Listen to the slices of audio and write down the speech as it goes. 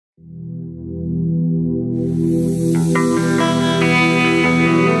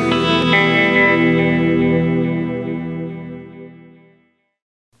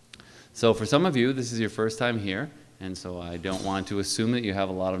So for some of you, this is your first time here, and so I don't want to assume that you have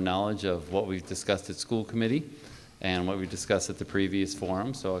a lot of knowledge of what we've discussed at school committee and what we discussed at the previous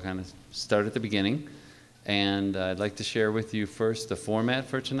forum, so I'll kind of start at the beginning. And I'd like to share with you first the format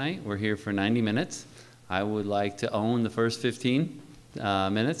for tonight. We're here for 90 minutes. I would like to own the first 15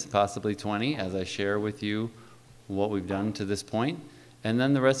 minutes, possibly 20, as I share with you what we've done to this point. And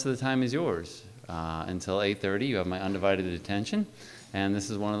then the rest of the time is yours. Until 8:30, you have my undivided attention. And this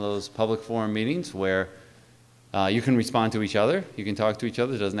is one of those public forum meetings where you can respond to each other. You can talk to each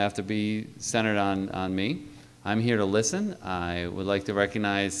other. It doesn't have to be centered on me. I'm here to listen. I would like to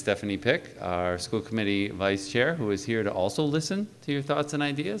recognize Stephanie Pick, our school committee vice chair, who is here to also listen to your thoughts and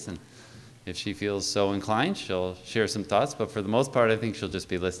ideas. And if she feels so inclined, she'll share some thoughts. But for the most part, I think she'll just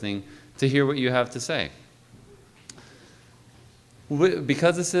be listening to hear what you have to say.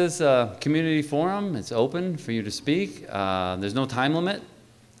 Because this is a community forum, it's open for you to speak. There's no time limit.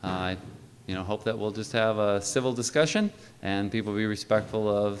 I hope that we'll just have a civil discussion and people be respectful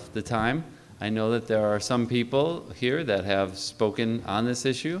of the time. I know that there are some people here that have spoken on this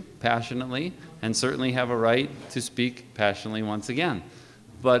issue passionately and certainly have a right to speak passionately once again.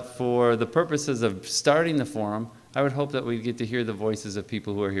 But for the purposes of starting the forum, I would hope that we get to hear the voices of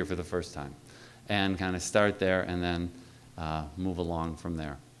people who are here for the first time and kind of start there and then move along from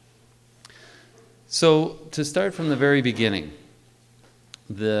there. So to start from the very beginning,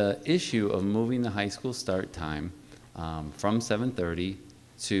 the issue of moving the high school start time from 7:30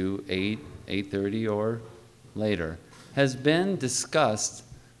 to 8:30 or later has been discussed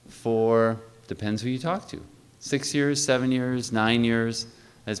for, depends who you talk to, 6 years, 7 years, 9 years.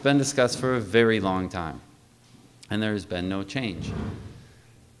 It's been discussed for a very long time, and there has been no change.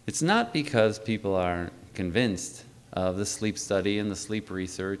 It's not because people aren't convinced of the sleep study and the sleep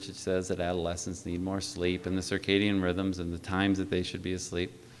research. It says that adolescents need more sleep and the circadian rhythms and the times that they should be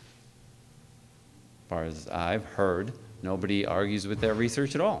asleep. As far as I've heard, nobody argues with that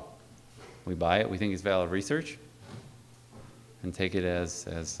research at all. We buy it, we think it's valid research, and take it as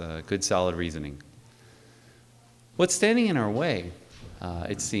good, solid reasoning. What's standing in our way,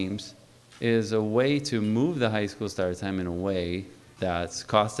 it seems, is a way to move the high school start time in a way that's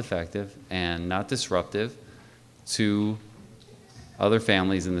cost-effective and not disruptive to other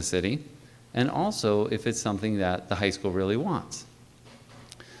families in the city, and also if it's something that the high school really wants.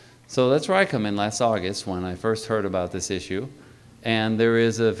 So that's where I come in last August when I first heard about this issue, and there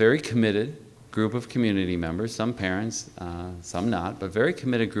is a very committed group of community members, some parents, some not, but very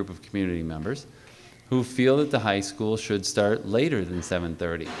committed group of community members who feel that the high school should start later than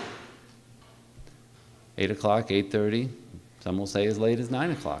 7:30. 8 o'clock, 8:30, some will say as late as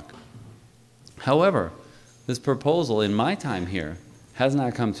 9 o'clock. However, this proposal in my time here has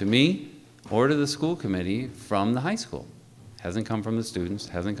not come to me or to the school committee from the high school. Hasn't come from the students,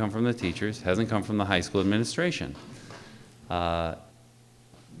 hasn't come from the teachers, hasn't come from the high school administration.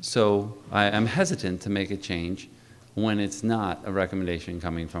 So I am hesitant to make a change when it's not a recommendation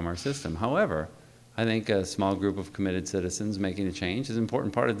coming from our system. However, I think a small group of committed citizens making a change is an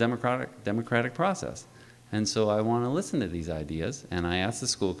important part of the democratic process. And so I want to listen to these ideas, and I asked the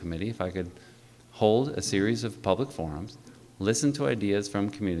school committee if I could hold a series of public forums, listen to ideas from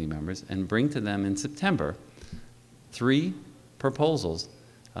community members, and bring to them in September 3 proposals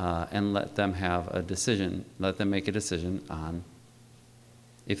and let them have a decision, let them make a decision on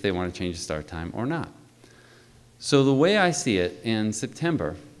if they want to change the start time or not. So the way I see it, in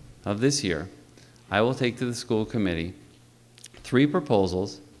September of this year, I will take to the school committee 3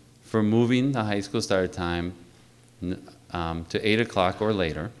 proposals for moving the high school start time to 8 o'clock or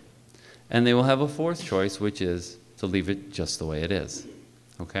later, and they will have a 4th choice, which is to leave it just the way it is.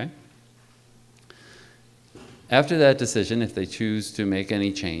 Okay? After that decision, if they choose to make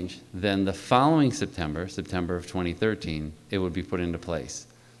any change, then the following September, September of 2013, it would be put into place.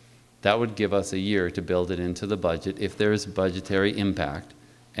 That would give us a year to build it into the budget if there is budgetary impact,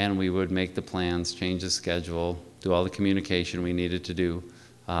 and we would make the plans, change the schedule, do all the communication we needed to do,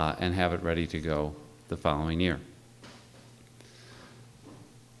 and have it ready to go the following year.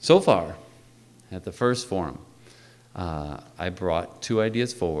 So far, at the first forum, I brought 2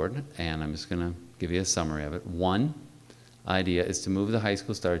 ideas forward, and I'm just going to give you a summary of it. One idea is to move the high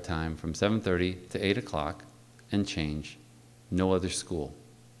school start time from 7:30 to 8 o'clock and change no other school.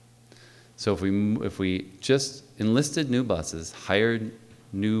 So if we just enlisted new buses, hired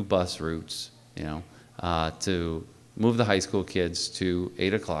new bus routes, to move the high school kids to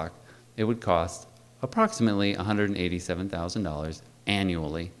 8 o'clock, it would cost approximately $187,000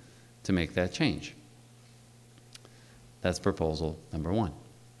 annually to make that change. That's proposal number 1.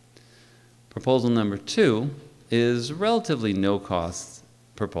 Proposal number 2 is a relatively no-cost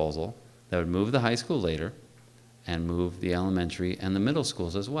proposal, that would move the high school later and move the elementary and the middle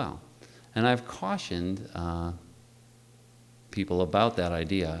schools as well. And I've cautioned people about that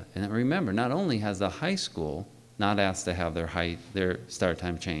idea. And remember, not only has the high school not asked to have their start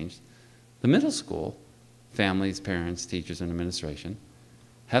time changed, the middle school, families, parents, teachers, and administration,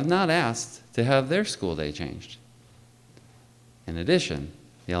 have not asked to have their school day changed. In addition,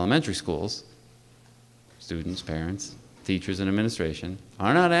 the elementary schools, students, parents, teachers, and administration,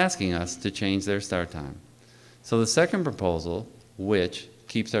 are not asking us to change their start time. So the second proposal, which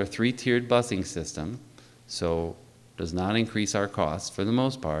keeps our three-tiered busing system, so does not increase our costs for the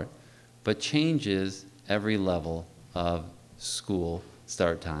most part, but changes every level of school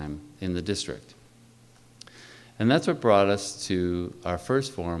start time in the district. And that's what brought us to our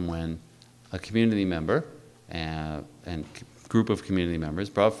first forum, when a community member and group of community members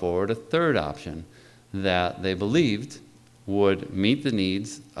brought forward a third option that they believed would meet the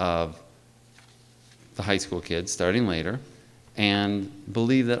needs of the high school kids starting later, and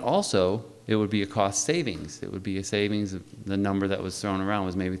believe that also it would be a cost savings. It would be a savings. The number that was thrown around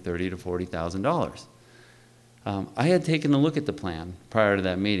was maybe $30,000 to $40,000. I had taken a look at the plan prior to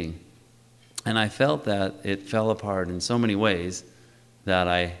that meeting, and I felt that it fell apart in so many ways that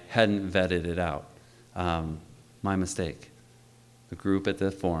I hadn't vetted it out. My mistake. The group at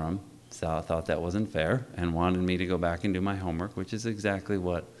the forum thought that wasn't fair and wanted me to go back and do my homework, which is exactly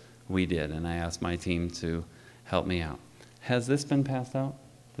what we did, and I asked my team to help me out. Has this been passed out?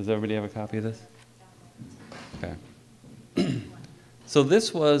 Does everybody have a copy of this? Okay. So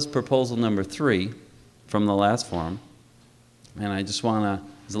this was proposal number 3 from the last forum, and I just want to,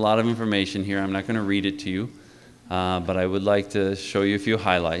 there's a lot of information here. I'm not going to read it to you, but I would like to show you a few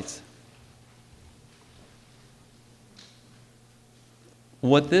highlights.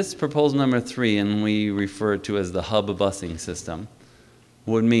 What this proposal number 3, and we refer to as the hub busing system,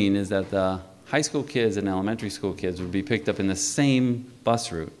 would mean is that the high school kids and elementary school kids would be picked up in the same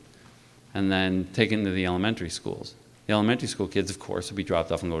bus route and then taken to the elementary schools. The elementary school kids, of course, would be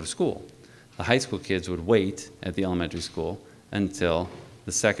dropped off and go to school. The high school kids would wait at the elementary school until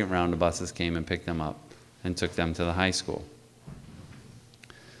the second round of buses came and picked them up and took them to the high school.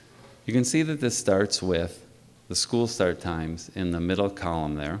 You can see that this starts with the school start times in the middle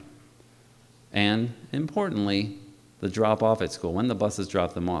column there, and importantly, the drop off at school, when the buses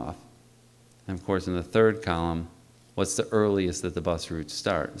drop them off. And of course, in the third column, what's the earliest that the bus routes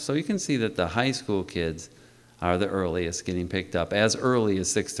start. So you can see that the high school kids are the earliest, getting picked up as early as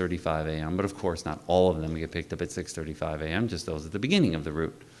 6:35 a.m., but of course not all of them get picked up at 6:35 a.m., just those at the beginning of the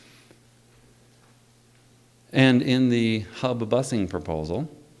route. And in the hub busing proposal,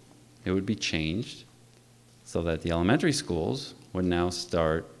 it would be changed so that the elementary schools would now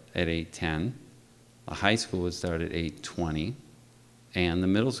start at 8:10, the high school would start at 8:20, and the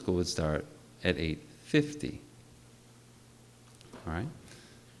middle school would start at 8:50. All right?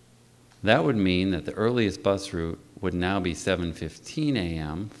 That would mean that the earliest bus route would now be 7:15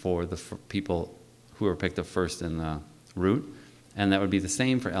 a.m. for the people who are picked up first in the route, and that would be the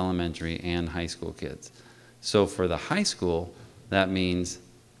same for elementary and high school kids. So for the high school, that means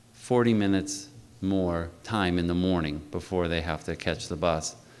 40 minutes more time in the morning before they have to catch the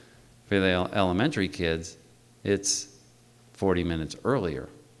bus. For the elementary kids, it's 40 minutes earlier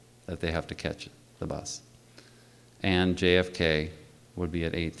that they have to catch the bus. And JFK would be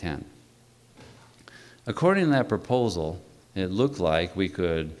at 8:10. According to that proposal, it looked like we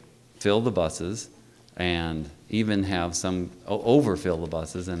could fill the buses and even have some overfill the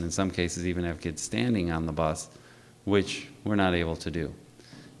buses, and in some cases even have kids standing on the bus, which we're not able to do.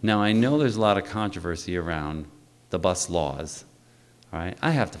 Now, I know there's a lot of controversy around the bus laws. All right?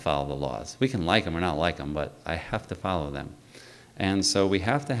 I have to follow the laws. We can like them or not like them, but I have to follow them. And so we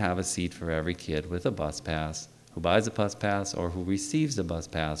have to have a seat for every kid with a bus pass, who buys a bus pass or who receives a bus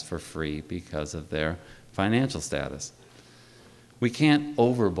pass for free because of their financial status. We can't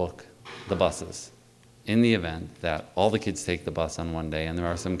overbook the buses in the event that all the kids take the bus on one day and there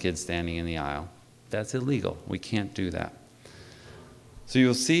are some kids standing in the aisle. That's illegal. We can't do that. So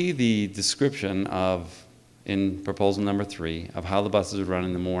you'll see the description in proposal number 3 of how the buses would run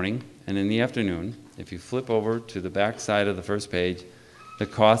in the morning and in the afternoon. If you flip over to the back side of the first page, the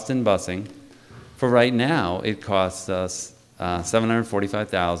cost in busing. For right now, it costs us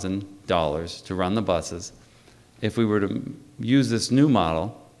 $745,000 to run the buses. If we were to use this new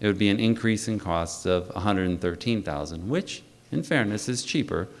model, it would be an increase in costs of $113,000, which, in fairness, is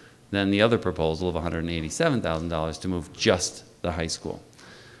cheaper than the other proposal of $187,000 to move just the high school.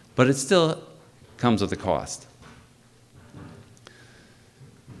 But it still comes with a cost.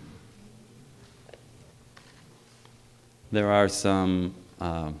 There are some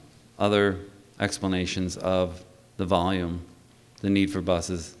other explanations of the volume, the need for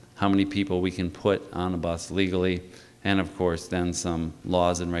buses, how many people we can put on a bus legally, and of course then some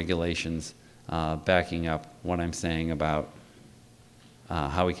laws and regulations backing up what I'm saying about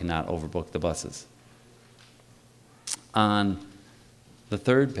how we cannot overbook the buses. On the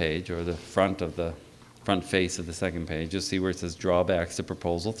third page, or the front face of the second page, you'll see where it says drawbacks to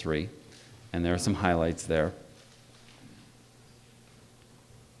Proposal 3, and there are some highlights there.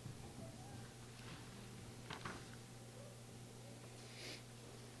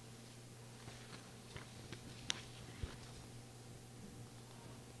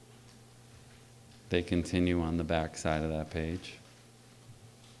 They continue on the back side of that page.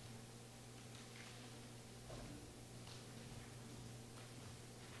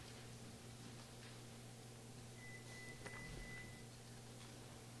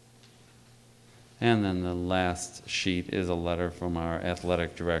 And then the last sheet is a letter from our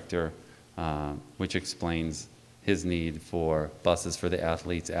athletic director, which explains his need for buses for the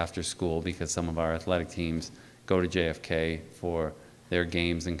athletes after school, because some of our athletic teams go to JFK for their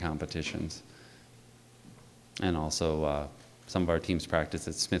games and competitions. And also some of our teams practice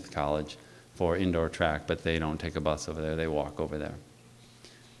at Smith College for indoor track, but they don't take a bus over there, they walk over there.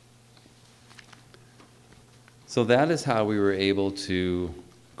 So that is how we were able to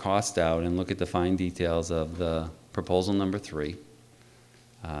cost out and look at the fine details of the proposal number 3.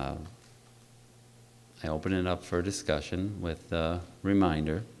 I open it up for discussion with the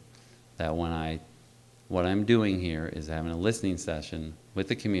reminder that what I'm doing here is having a listening session with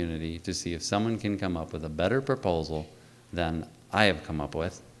the community to see if someone can come up with a better proposal than I have come up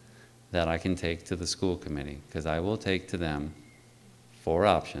with that I can take to the school committee, because I will take to them 4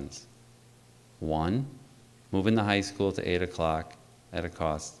 options. 1, moving the high school to 8 o'clock at a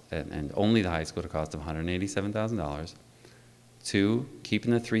cost, and only the high school at a cost of $187,000. 2,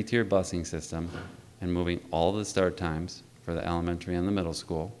 keeping the 3-tier busing system and moving all the start times for the elementary and the middle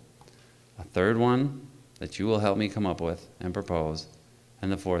school. A 3rd one that you will help me come up with and propose, and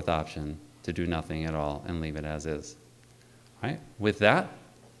the 4th option, to do nothing at all and leave it as is. All right, with that,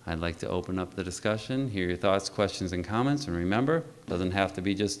 I'd like to open up the discussion, hear your thoughts, questions, and comments, and remember, it doesn't have to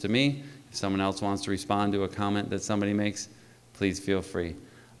be just to me. If someone else wants to respond to a comment that somebody makes, please feel free.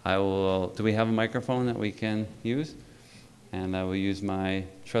 Do we have a microphone that we can use? And I will use my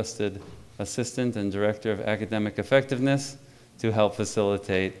trusted assistant and director of academic effectiveness to help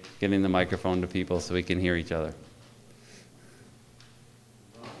facilitate getting the microphone to people so we can hear each other.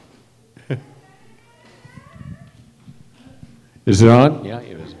 Is it on? Yeah,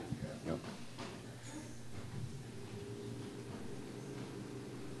 it is. Yep.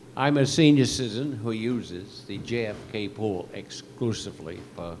 I'm a senior citizen who uses the JFK pool exclusively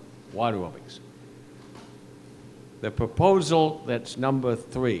for water aerobics. The proposal that's number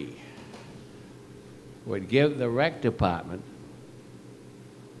 3 would give the rec department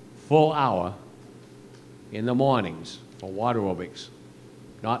full hour in the mornings for water aerobics,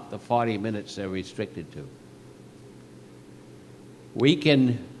 not the 40 minutes they're restricted to.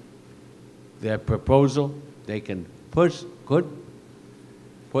 Their proposal, they could put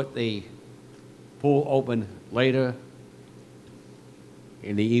the pool open later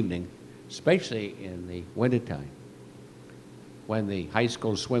in the evening, especially in the wintertime, when the high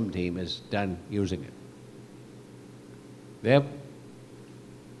school swim team is done using it. They're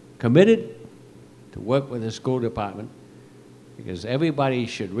committed to work with the school department, because everybody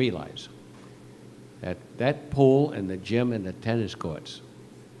should realize that pool and the gym and the tennis courts,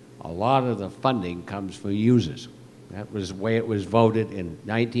 a lot of the funding comes from users. That was the way it was voted in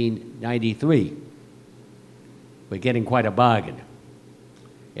 1993. We're getting quite a bargain.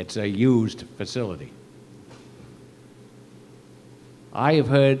 It's a used facility. I have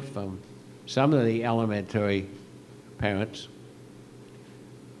heard from some of the elementary parents,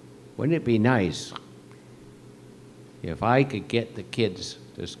 wouldn't it be nice if I could get the kids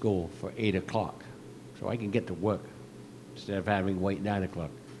to school for 8 o'clock so I can get to work instead of having to wait 9 o'clock?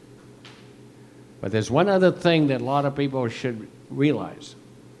 But there's one other thing that a lot of people should realize.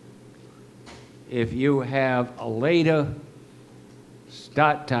 If you have a later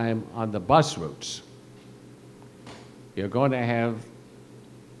start time on the bus routes, you're going to have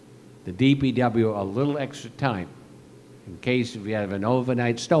the DPW a little extra time in case if you have an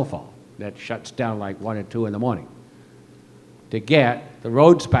overnight snowfall that shuts down like 1 or 2 in the morning, to get the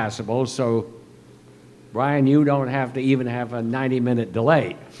roads passable, so Brian, you don't have to even have a 90-minute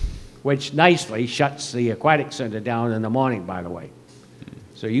delay, which nicely shuts the aquatic center down in the morning, by the way.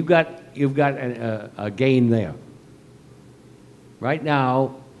 So you've got a gain there. Right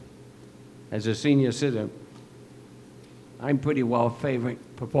now, as a senior citizen, I'm pretty well favoring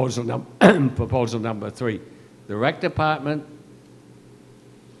proposal, proposal number 3. The rec department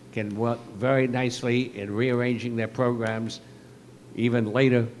can work very nicely in rearranging their programs, even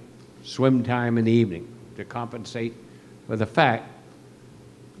later swim time in the evening, to compensate for the fact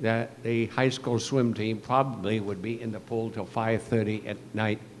that the high school swim team probably would be in the pool till 5:30 at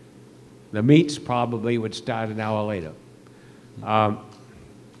night. The meets probably would start an hour later.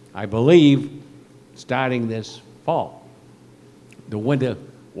 I believe starting this fall, the winter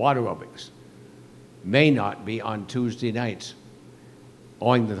water aerobics may not be on Tuesday nights,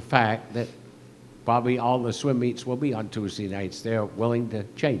 owing to the fact that probably all the swim meets will be on Tuesday nights. They're willing to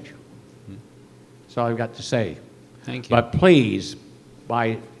change. That's all I've got to say. Thank you. But please,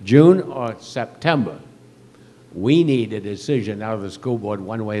 by June or September, we need a decision out of the school board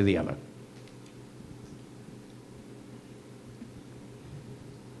one way or the other.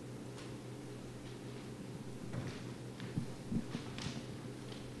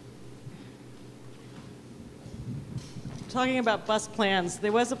 Talking about bus plans,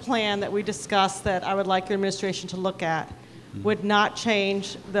 there was a plan that we discussed that I would like your administration to look at. Would not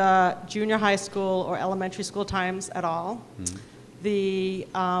change the junior high school or elementary school times at all. The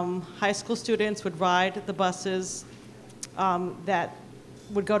high school students would ride the buses that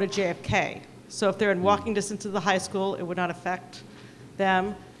would go to JFK. So if they're in walking distance to the high school, it would not affect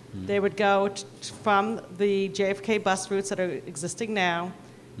them. They would go from the JFK bus routes that are existing now.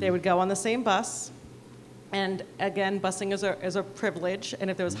 They would go on the same bus. And again, busing is a privilege. And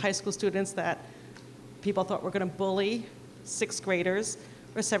if there was high school students that people thought were going to bully 6th graders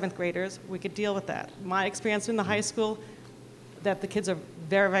or 7th graders, we could deal with that. My experience in the high school, that the kids are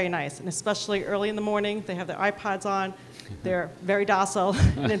very, very nice, and especially early in the morning, they have their iPods on, they're very docile,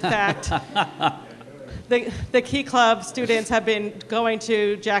 and in fact, the Key Club students have been going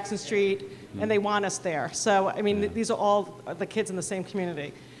to Jackson Street, and they want us there. So, I mean, these are all the kids in the same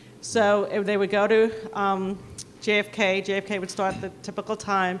community. So if they would go to JFK, JFK would start at the typical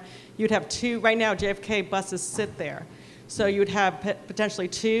time. You'd have 2, right now JFK buses sit there. So you'd have potentially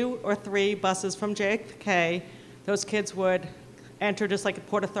 2 or 3 buses from JFK. Those kids would enter just like at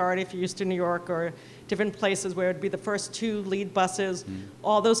Port Authority if you're used to New York, or different places where it'd be the first 2 lead buses.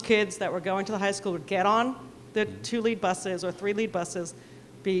 All those kids that were going to the high school would get on the 2 lead buses or 3 lead buses,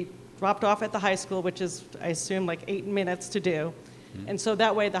 be dropped off at the high school, which is, I assume, like 8 minutes to do. And so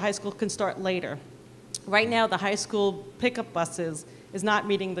that way the high school can start later. Right now, the high school pickup buses is not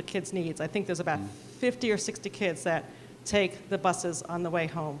meeting the kids' needs. I think there's about 50 or 60 kids that take the buses on the way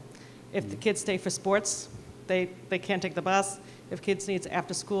home. If the kids stay for sports, they can't take the bus. If kids need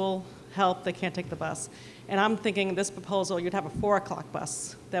after-school help, they can't take the bus. And I'm thinking this proposal, you'd have a 4 o'clock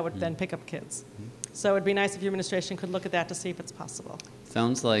bus that would then pick up kids. So it'd be nice if your administration could look at that to see if it's possible.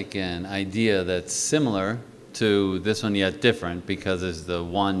 Sounds like an idea that's similar to this one, yet different, because it's the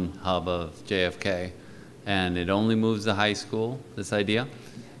one hub of JFK, and it only moves the high school, this idea.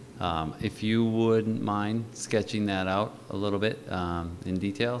 If you wouldn't mind sketching that out a little bit in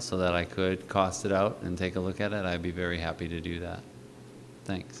detail so that I could cost it out and take a look at it, I'd be very happy to do that.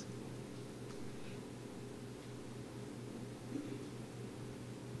 Thanks.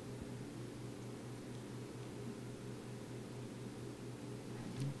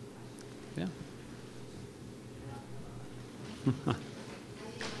 Yeah.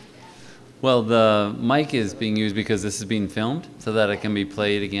 Well, the mic is being used because this is being filmed so that it can be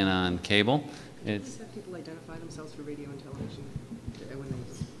played again on cable. Just have people identify themselves for radio and television when they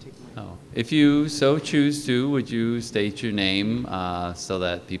take the mic. Oh, if you so choose to, would you state your name so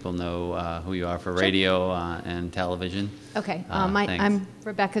that people know who you are for radio and television? Okay, Thanks. I'm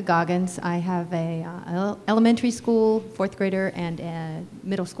Rebecca Goggins. I have a elementary school 4th grader and a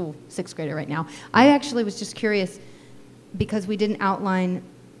middle school 6th grader right now. I actually was just curious because we didn't outline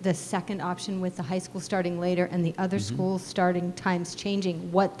the second option with the high school starting later and the other schools starting times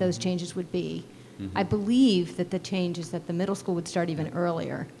changing, what those changes would be. I believe that the change is that the middle school would start even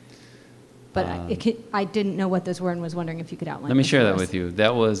earlier. But I didn't know what those were and was wondering if you could outline. Let me share that with you.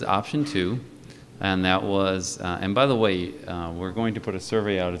 That was option 2, and that was, and by the way, we're going to put a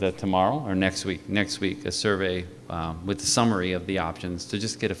survey out. Is that tomorrow or next week? Next week, a survey with the summary of the options to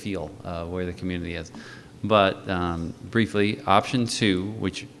just get a feel where the community is. But briefly, option 2,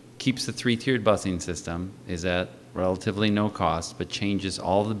 which keeps the 3-tiered busing system, is at relatively no cost, but changes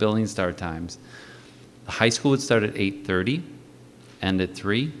all the building start times. The high school would start at 8:30, end at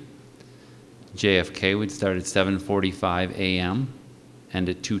 3. JFK would start at 7:45 a.m., end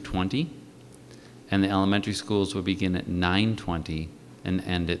at 2:20. And the elementary schools would begin at 9:20 and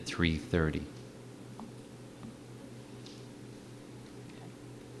end at 3:30.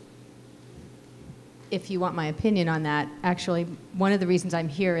 if you want my opinion on that, actually, one of the reasons I'm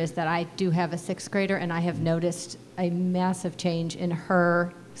here is that I do have a sixth grader, and I have noticed a massive change in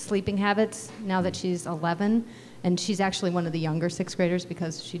her sleeping habits now that she's 11, and she's actually one of the younger sixth graders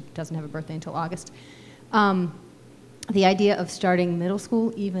because she doesn't have a birthday until August. The idea of starting middle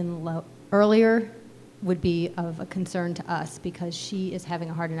school even earlier would be of a concern to us because she is having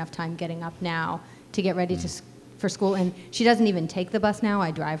a hard enough time getting up now to get ready for school, and she doesn't even take the bus now. I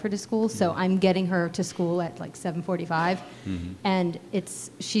drive her to school, so I'm getting her to school at like 7:45, and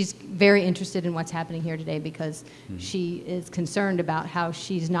she's very interested in what's happening here today because she is concerned about how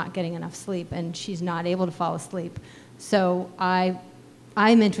she's not getting enough sleep and she's not able to fall asleep. So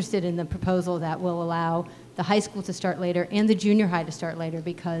I'm interested in the proposal that will allow the high school to start later and the junior high to start later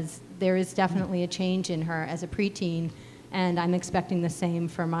because there is definitely a change in her as a preteen, and I'm expecting the same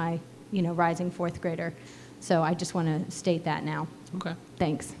for my rising fourth grader. So I just want to state that now. Okay.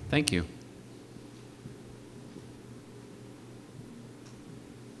 Thanks. Thank you.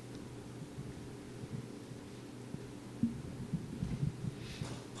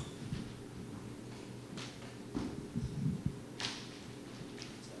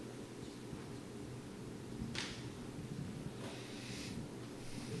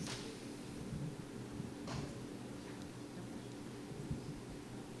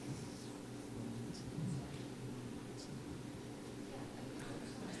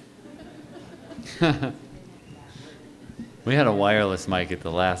 We had a wireless mic at the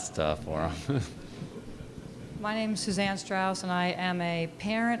last forum. My name is Suzanne Strauss, and I am a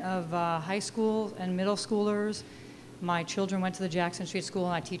parent of high school and middle schoolers. My children went to the Jackson Street School,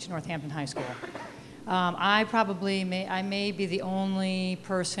 and I teach at Northampton High School. I may be the only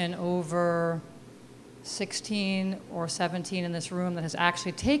person over 16 or 17 in this room that has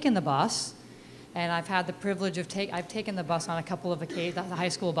actually taken the bus, and I've had the privilege of I've taken the bus on a couple of occasions, the high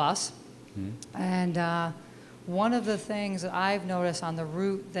school bus. And one of the things that I've noticed on the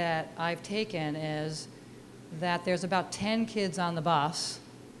route that I've taken is that there's about 10 kids on the bus,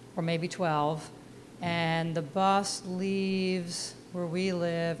 or maybe 12, and the bus leaves where we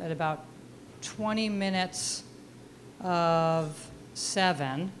live at about 20 minutes of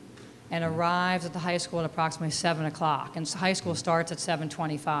 7 and arrives at the high school at approximately 7 o'clock. And so high school starts at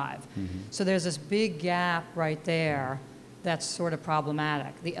 7:25. So there's this big gap right there that's sort of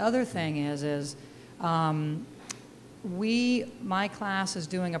problematic. The other thing is my class is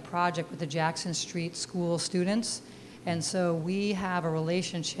doing a project with the Jackson Street School students, and so we have a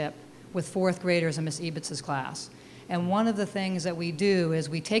relationship with fourth graders in Miss Ebitz's class. And one of the things that we do is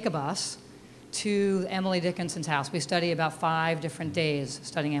we take a bus to Emily Dickinson's house. We study about 5 different days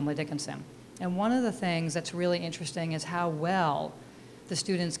studying Emily Dickinson. And one of the things that's really interesting is how well the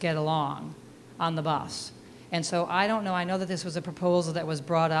students get along on the bus. And so I don't know, I know that this was a proposal that was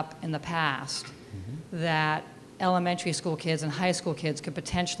brought up in the past, that elementary school kids and high school kids could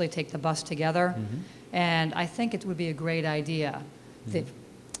potentially take the bus together. And I think it would be a great idea.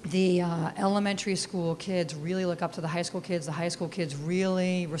 The elementary school kids really look up to the high school kids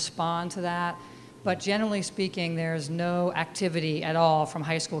really respond to that. But generally speaking, there's no activity at all from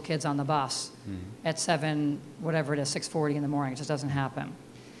high school kids on the bus at 7, whatever it is, 6:40 in the morning. It just doesn't happen.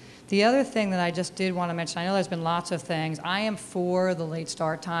 The other thing that I just did want to mention, I know there's been lots of things. I am for the late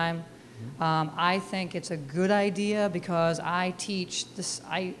start time. I think it's a good idea because I teach this.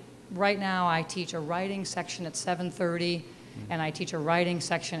 Right now I teach a writing section at 7:30, and I teach a writing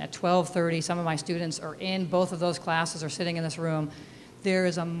section at 12:30. Some of my students are in both of those classes or sitting in this room. There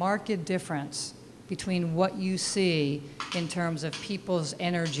is a marked difference between what you see in terms of people's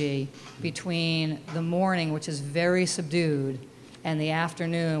energy between the morning, which is very subdued, and the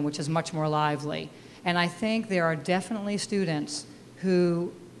afternoon, which is much more lively. And I think there are definitely students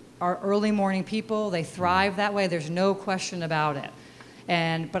who are early morning people. They thrive that way. There's no question about it.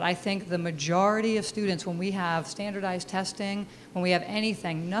 But I think the majority of students, when we have standardized testing, when we have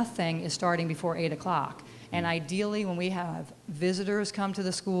anything, nothing is starting before 8 o'clock. And ideally, when we have visitors come to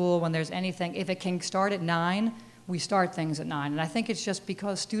the school, when there's anything, if it can start at 9, we start things at 9. And I think it's just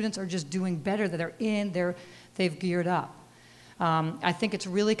because students are just doing better, that they've geared up. I think it's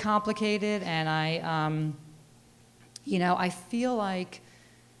really complicated, and I feel like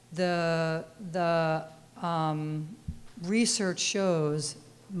the research shows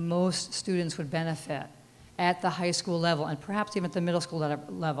most students would benefit at the high school level and perhaps even at the middle school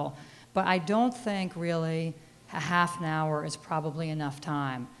level. But I don't think really a half an hour is probably enough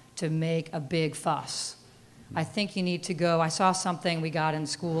time to make a big fuss. I think you need to go, I saw something we got in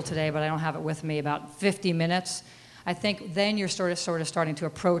school today, but I don't have it with me, about 50 minutes. I think then you're sort of starting to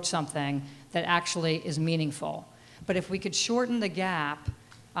approach something that actually is meaningful. But if we could shorten the gap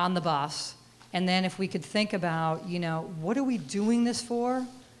on the bus And then if we could think about, what are we doing this for?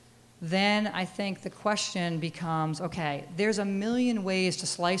 Then I think the question becomes, okay, there's a million ways to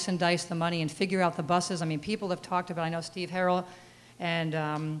slice and dice the money and figure out the buses. I mean, people have talked about, I know Steve Harrell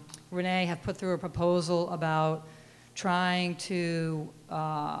and Renee have put through a proposal about trying to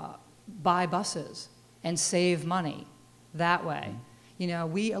buy buses and save money that way.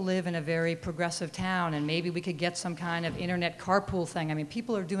 We live in a very progressive town, and maybe we could get some kind of internet carpool thing. I mean,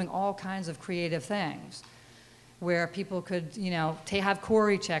 people are doing all kinds of creative things where people could, have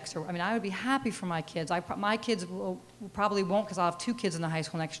Corey checks. I would be happy for my kids. My kids probably won't, because I'll have 2 kids in the high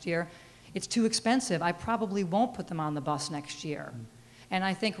school next year. It's too expensive. I probably won't put them on the bus next year. And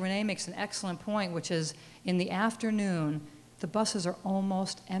I think Renee makes an excellent point, which is in the afternoon, the buses are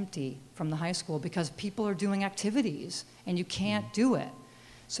almost empty from the high school because people are doing activities and you can't do it.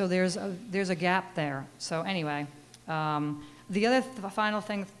 So there's a gap there. So anyway, the other final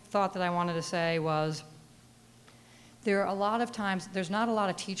thought that I wanted to say was there are a lot of times, there's not a lot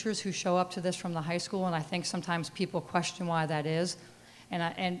of teachers who show up to this from the high school, and I think sometimes people question why that is.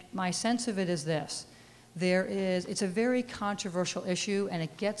 And my sense of it is this. It's a very controversial issue, and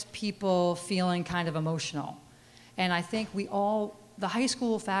it gets people feeling kind of emotional. And I think the high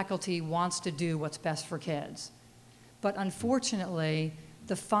school faculty wants to do what's best for kids. But unfortunately,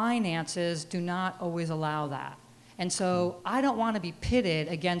 the finances do not always allow that. And so I don't want to be pitted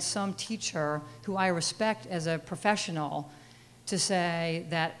against some teacher who I respect as a professional to say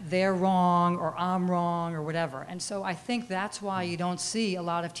that they're wrong or I'm wrong or whatever. And so I think that's why you don't see a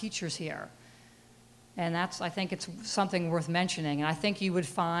lot of teachers here. And I think it's something worth mentioning. And I think you would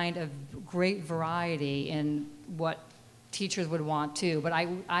find a great variety in what teachers would want too. But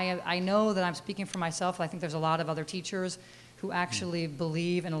I know that I'm speaking for myself. I think there's a lot of other teachers who actually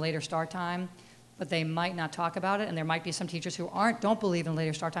believe in a later start time, but they might not talk about it. And there might be some teachers who don't believe in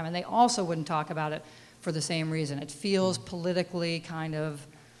later start time, and they also wouldn't talk about it for the same reason. It feels politically kind of,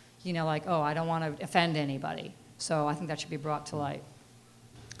 like, oh, I don't want to offend anybody. So I think that should be brought to light.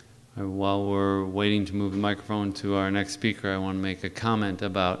 While we're waiting to move the microphone to our next speaker, I want to make a comment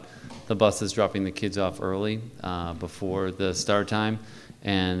about the buses dropping the kids off early before the start time.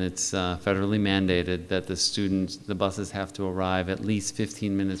 And it's federally mandated that the buses have to arrive at least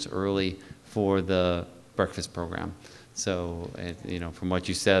 15 minutes early for the breakfast program. So, from what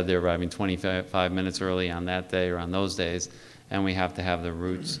you said, they're arriving 25 minutes early on that day or on those days, and we have to have the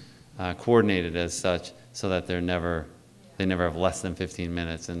routes coordinated as such so that they never have less than 15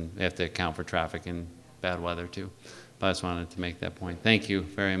 minutes, and they have to account for traffic and bad weather too. But I just wanted to make that point. Thank you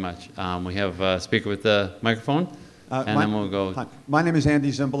very much. We have a speaker with the microphone, and then we'll go. Hi. My name is Andy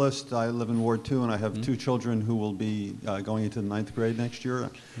Zimbalist. I live in Ward 2, and I have 2 children who will be going into the 9th grade next year.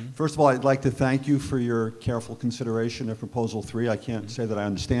 First of all, I'd like to thank you for your careful consideration of Proposal 3. I can't say that I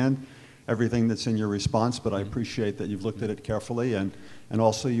understand everything that's in your response, but I appreciate that you've looked at it carefully, and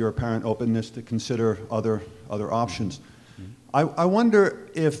also your apparent openness to consider other options. I wonder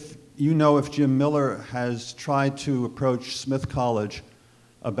if Jim Miller has tried to approach Smith College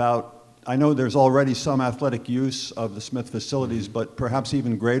about, I know there's already some athletic use of the Smith facilities, but perhaps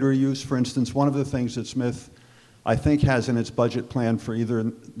even greater use. For instance, one of the things that Smith, I think, has in its budget plan for either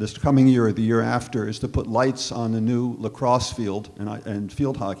this coming year or the year after is to put lights on the new lacrosse field and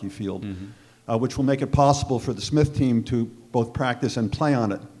field hockey field, which will make it possible for the Smith team to both practice and play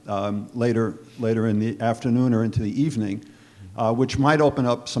on it later in the afternoon or into the evening. Which might open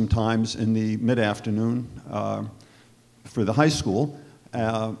up sometimes in the mid-afternoon for the high school.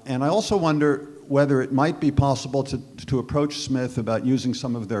 And I also wonder whether it might be possible to approach Smith about using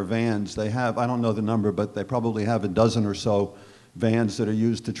some of their vans. They have, I don't know the number, but they probably have a dozen or so vans that are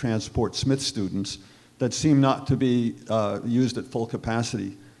used to transport Smith students that seem not to be used at full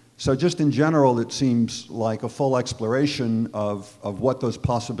capacity. So just in general, it seems like a full exploration of what those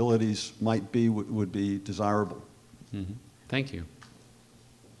possibilities might be would be desirable. Mm-hmm. Thank you.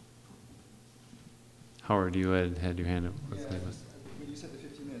 Howard, you had your hand up quickly. When you said the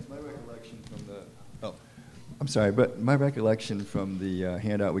 15 minutes, my recollection from my recollection from the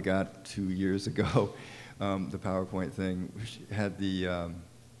handout we got 2 years ago, the PowerPoint thing, which had the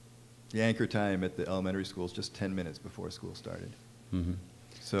anchor time at the elementary schools just 10 minutes before school started. Mm-hmm.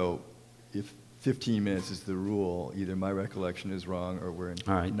 So if 15 minutes is the rule, either my recollection is wrong or we're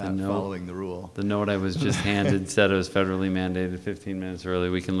not following the rule. The note I was just handed said it was federally mandated 15 minutes early.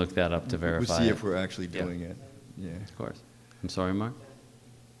 We can look that up to verify. We'll see if we're actually doing it. Yeah. Of course. I'm sorry, Mark?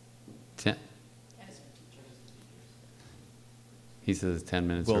 He says 10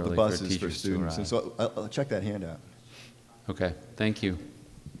 minutes early for teachers. Well, the bus is for students. And so I'll check that handout. Okay. Thank you.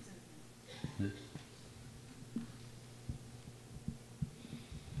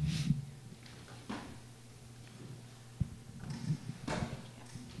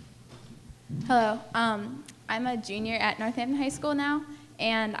 Hello. I'm a junior at Northampton High School now,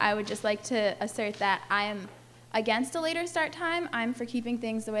 and I would just like to assert that I am against a later start time. I'm for keeping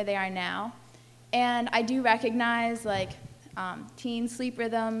things the way they are now. And I do recognize, like, teen sleep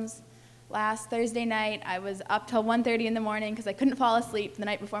rhythms. Last Thursday night, I was up till 1:30 in the morning because I couldn't fall asleep the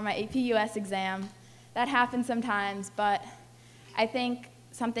night before my AP US exam. That happens sometimes, but I think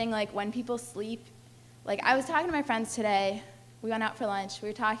something like when people sleep, like I was talking to my friends today, we went out for lunch, we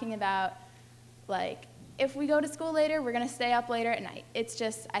were talking about, like, if we go to school later, we're gonna stay up later at night. It's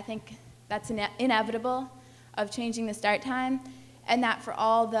just, I think that's inevitable of changing the start time, and that for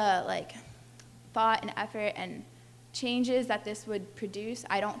all the, like, thought and effort and changes that this would produce,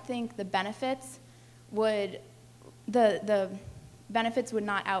 I don't think the benefits would, the benefits would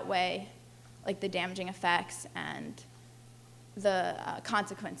not outweigh, like, the damaging effects and the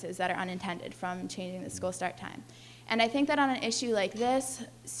consequences that are unintended from changing the school start time. And I think that on an issue like this,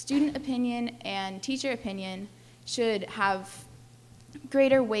 student opinion and teacher opinion should have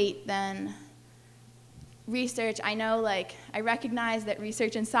greater weight than research. I know, like, I recognize that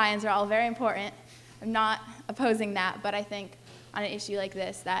research and science are all very important. I'm not opposing that, but I think on an issue like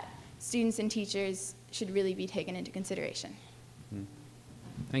this that students and teachers should really be taken into consideration.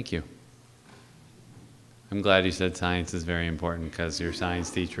 Thank you. I'm glad you said science is very important because your science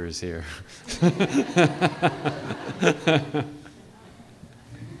teacher is here.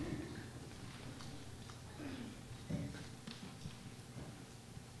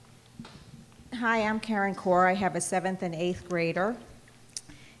 Hi, I'm Karen Kaur. I have a 7th and 8th grader.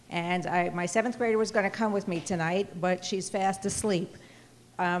 And my 7th grader was going to come with me tonight, but she's fast asleep.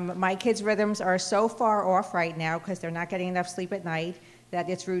 My kids' rhythms are so far off right now because they're not getting enough sleep at night that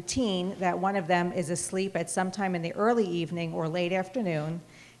it's routine that one of them is asleep at some time in the early evening or late afternoon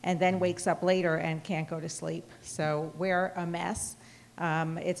and then wakes up later and can't go to sleep. So we're a mess.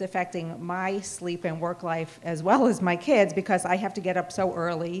 It's affecting my sleep and work life as well as my kids because I have to get up so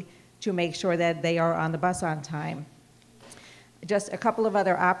early to make sure that they are on the bus on time. Just a couple of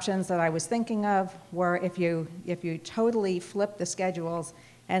other options that I was thinking of were if you totally flip the schedules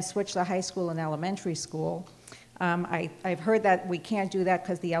and switch the high school and elementary school. I've heard that we can't do that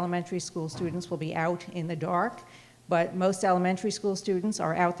because the elementary school students will be out in the dark, but most elementary school students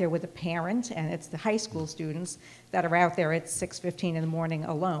are out there with a parent, and it's the high school students that are out there at 6:15 in the morning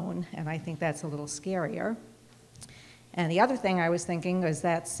alone, and I think that's a little scarier. And the other thing I was thinking is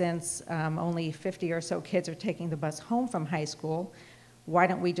that since only 50 or so kids are taking the bus home from high school, why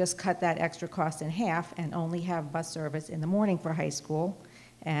don't we just cut that extra cost in half and only have bus service in the morning for high school,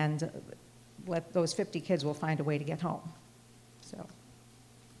 and let those 50 kids will find a way to get home. So.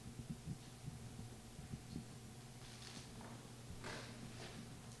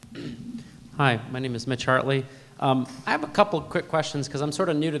 Hi, my name is Mitch Hartley. I have a couple of quick questions because I'm sort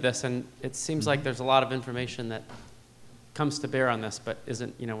of new to this, and it seems like there's a lot of information that comes to bear on this, but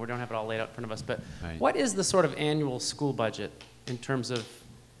isn't, we don't have it all laid out in front of us. But Right. What is the sort of annual school budget in terms of,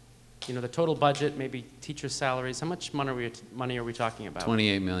 the total budget, maybe teachers' salaries? How much money are we talking about?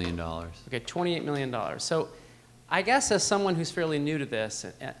 $28 million. Okay, $28 million. So I guess as someone who's fairly new to this,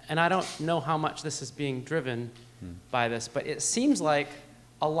 and I don't know how much this is being driven by this, but it seems like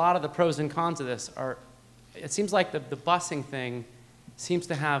a lot of the pros and cons of this are, it seems like the busing thing seems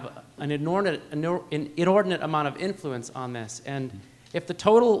to have an inordinate amount of influence on this. And if the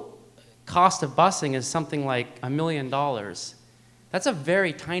total cost of busing is something like $1 million, that's a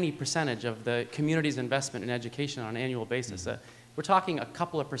very tiny percentage of the community's investment in education on an annual basis. We're talking a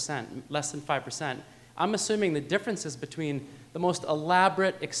couple of percent, less than 5%. I'm assuming the differences between the most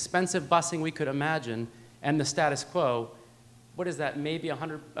elaborate, expensive busing we could imagine and the status quo, what is that, maybe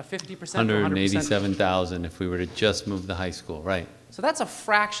 50%? 187,000 if we were to just move the high school, right. So that's a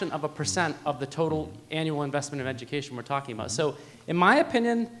fraction of a percent of the total annual investment in education we're talking about. So in my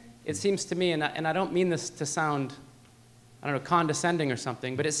opinion, it seems to me, and I don't mean this to sound, condescending or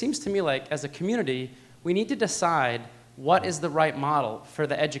something, but it seems to me like as a community, we need to decide what is the right model for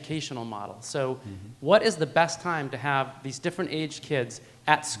the educational model. So what is the best time to have these different aged kids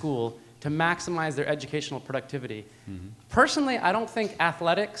at school to maximize their educational productivity? Personally, I don't think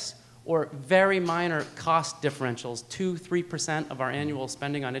athletics or very minor cost differentials, 2-3% of our annual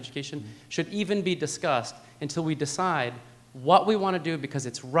spending on education, should even be discussed until we decide what we want to do because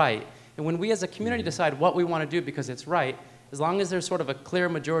it's right. And when we as a community decide what we want to do because it's right, as long as there's sort of a clear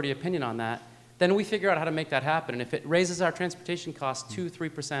majority opinion on that, then we figure out how to make that happen. And if it raises our transportation costs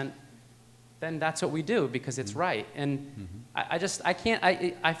 2-3%, then that's what we do because it's right. And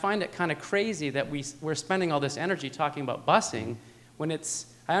I find it kind of crazy that we're spending all this energy talking about busing when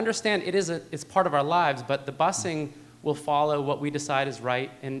I understand it's part of our lives, but the busing will follow what we decide is right.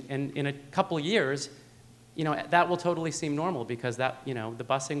 And in a couple years, that will totally seem normal because the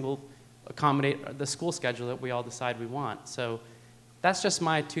busing will accommodate the school schedule that we all decide we want. So that's just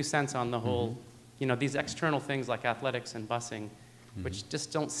my 2 cents on the whole, these external things like athletics and busing, which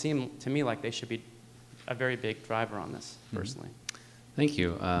just don't seem to me like they should be a very big driver on this, personally. Thank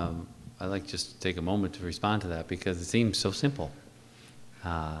you. I'd like just to take a moment to respond to that because it seems so simple.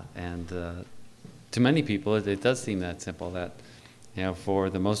 And to many people, it does seem that simple that, for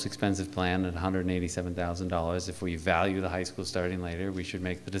the most expensive plan at $187,000, if we value the high school starting later, we should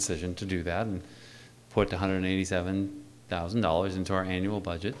make the decision to do that and put $187,000 into our annual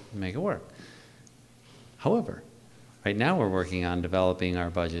budget and make it work. However, right now we're working on developing our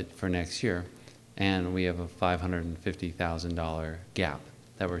budget for next year, and we have a $550,000 gap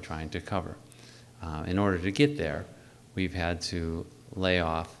that we're trying to cover. In order to get there, we've had to lay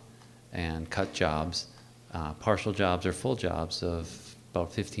off and cut jobs, partial jobs or full jobs of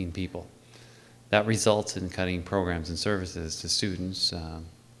about 15 people. That results in cutting programs and services to students.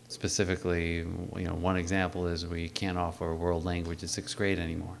 Specifically, one example is we can't offer world language in 6th grade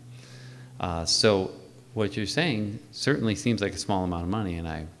anymore. So what you're saying certainly seems like a small amount of money, and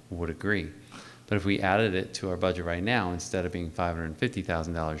I would agree. But if we added it to our budget right now, instead of being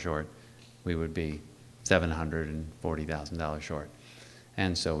 $550,000 short, we would be $740,000 short.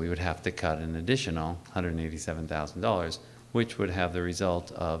 And so we would have to cut an additional $187,000, which would have the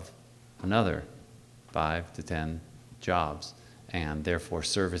result of another 5 to 10 jobs and therefore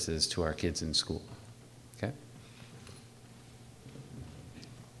services to our kids in school. Okay?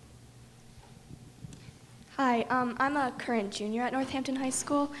 Hi, I'm a current junior at Northampton High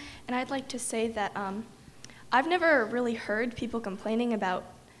School, and I'd like to say that I've never really heard people complaining about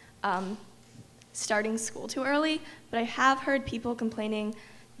starting school too early, but I have heard people complaining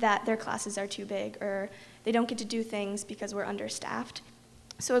that their classes are too big or they don't get to do things because we're understaffed.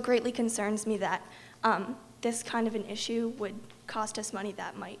 So it greatly concerns me that this kind of an issue would cost us money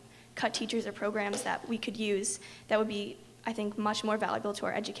that might cut teachers or programs that we could use that would be, I think, much more valuable to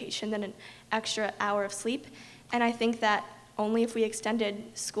our education than an extra hour of sleep. And I think that only if we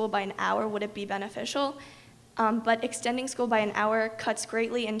extended school by an hour would it be beneficial. But extending school by an hour cuts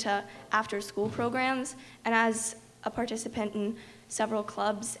greatly into after-school programs. And as a participant in several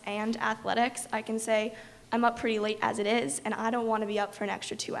clubs and athletics, I can say I'm up pretty late as it is, and I don't want to be up for an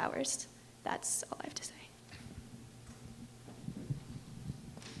extra 2 hours. That's all I have to say.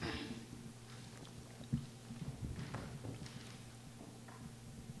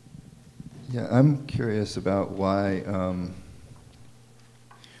 Yeah, I'm curious about why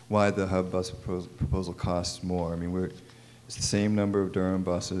the hub bus proposal costs more. I mean, it's the same number of Durham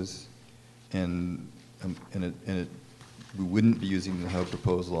buses, and we wouldn't be using the hub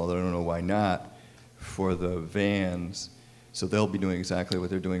proposal, although I don't know why not, for the vans. So they'll be doing exactly what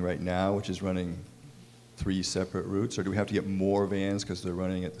they're doing right now, which is running 3 separate routes, or do we have to get more vans because they're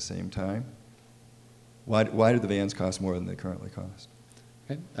running at the same time? Why do the vans cost more than they currently cost?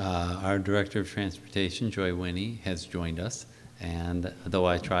 Okay. Our Director of Transportation, Joy Winnie, has joined us. And though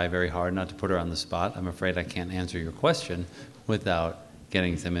I try very hard not to put her on the spot, I'm afraid I can't answer your question without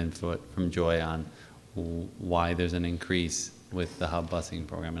getting some input from Joy on why there's an increase with the hub busing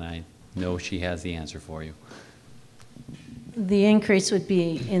program. And I know she has the answer for you. The increase would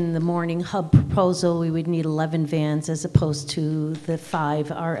be in the morning hub proposal. We would need 11 vans as opposed to the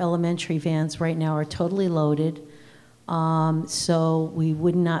 5. Our elementary vans right now are totally loaded. So we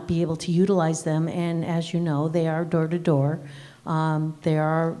would not be able to utilize them. And as you know, they are door to door. They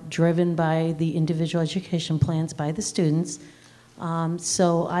are driven by the individual education plans by the students.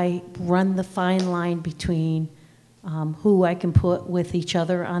 So I run the fine line between who I can put with each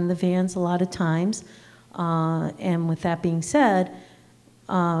other on the vans a lot of times. And with that being said,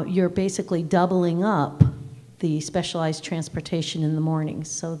 you're basically doubling up the specialized transportation in the mornings.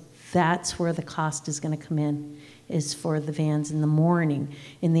 So that's where the cost is going to come in, is for the vans in the morning.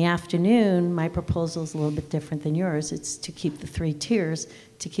 In the afternoon, my proposal is a little bit different than yours. It's to keep the 3 tiers,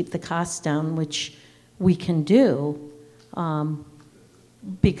 to keep the costs down, which we can do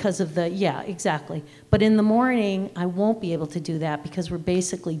because of the, yeah, exactly. But in the morning, I won't be able to do that because we're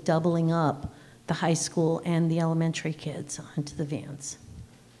basically doubling up the high school and the elementary kids onto the vans.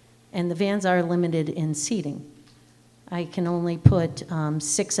 And the vans are limited in seating. I can only put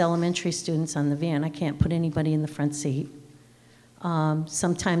 6 elementary students on the van. I can't put anybody in the front seat.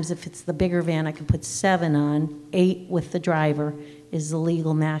 Sometimes if it's the bigger van, I can put 7 on. 8 with the driver is the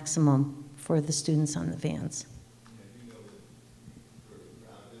legal maximum for the students on the vans.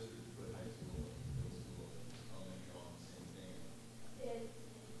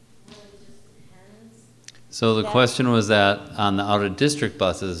 So the Yeah. question was that on the out-of-district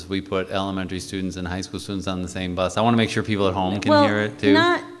buses, we put elementary students and high school students on the same bus. I want to make sure people at home can Well, hear it too.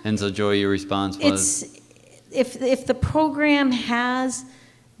 not- And so Joy, your response was? If the program has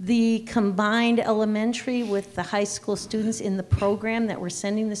the combined elementary with the high school students in the program that we're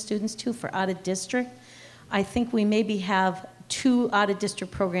sending the students to for out-of-district, I think we maybe have 2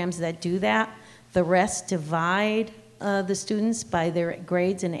 out-of-district programs that do that. The rest divide the students by their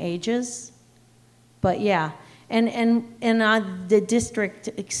grades and ages. But yeah, and the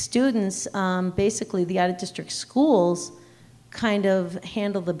district students, basically the out-of-district schools kind of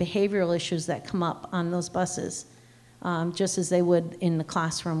handle the behavioral issues that come up on those buses, just as they would in the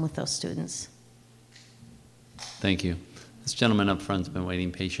classroom with those students. Thank you. This gentleman up front's been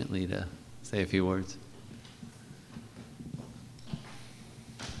waiting patiently to say a few words.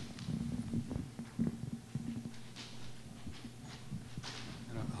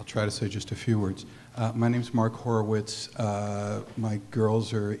 I'll try to say just a few words. My name's Mark Horowitz. My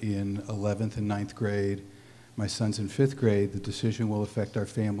girls are in 11th and 9th grade. My son's in 5th grade. The decision will affect our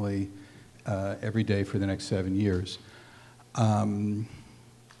family every day for the next 7 years. And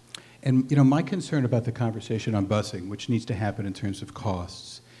you know, my concern about the conversation on busing, which needs to happen in terms of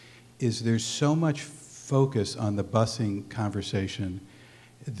costs, is there's so much focus on the busing conversation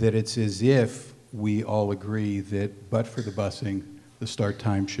that it's as if we all agree that but for the busing, the start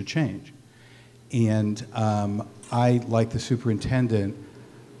time should change. And I, like the superintendent,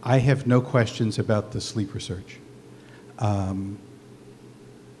 I have no questions about the sleep research. I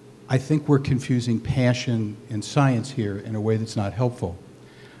think we're confusing passion and science here in a way that's not helpful.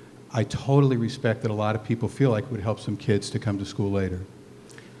 I totally respect that a lot of people feel like it would help some kids to come to school later.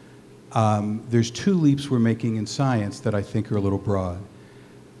 There's 2 leaps we're making in science that I think are a little broad.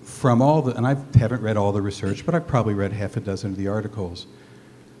 From all the, and I haven't read all the research, but I've probably read half a dozen of the articles.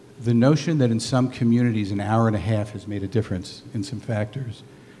 The notion that in some communities an hour and a half has made a difference in some factors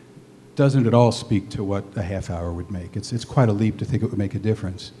doesn't at all speak to what a half hour would make. It's quite a leap to think it would make a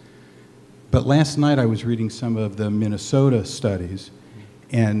difference. But last night I was reading some of the Minnesota studies,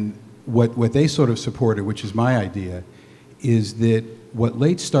 and what they sort of supported, which is my idea, is that what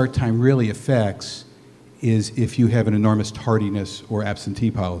late start time really affects is if you have an enormous tardiness or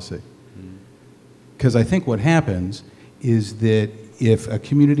absentee policy. Because I think what happens is that if a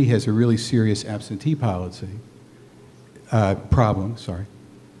community has a really serious absentee policy, problem,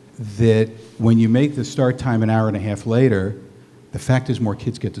 that when you make the start time an hour and a half later, the fact is more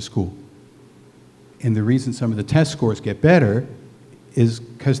kids get to school. And the reason some of the test scores get better is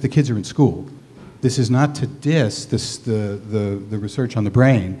because the kids are in school. This is not to diss the research on the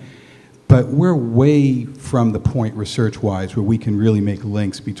brain, but we're way from the point research-wise where we can really make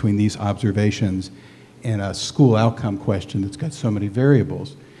links between these observations and a school outcome question that's got so many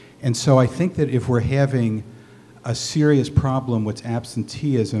variables. And so I think that if we're having a serious problem with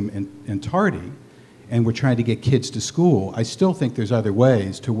absenteeism and tardy, and we're trying to get kids to school, I still think there's other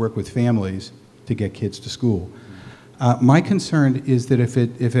ways to work with families to get kids to school. My concern is that if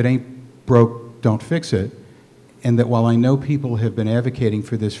it ain't broke, don't fix it, and that while I know people have been advocating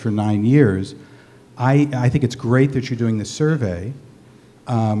for this for 9 years, I think it's great that you're doing this survey.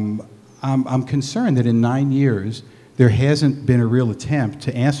 I'm concerned that in 9 years, there hasn't been a real attempt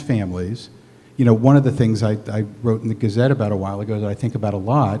to ask families. You know, one of the things I wrote in the Gazette about a while ago that I think about a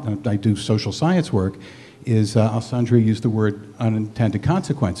lot, and I do social science work, is Alessandra used the word unintended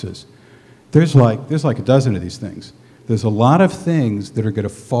consequences. There's like a dozen of these things. There's a lot of things that are going to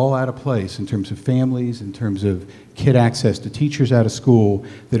fall out of place in terms of families, in terms of kid access to teachers out of school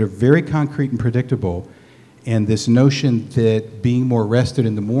that are very concrete and predictable. And this notion that being more rested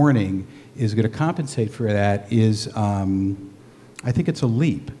in the morning is going to compensate for that is, I think it's a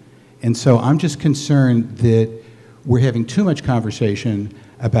leap. And so I'm just concerned that we're having too much conversation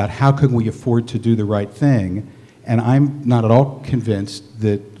about how can we afford to do the right thing. And I'm not at all convinced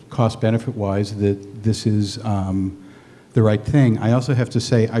that cost-benefit-wise that this is the right thing. I also have to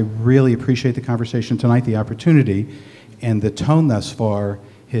say I really appreciate the conversation tonight, the opportunity, and the tone thus far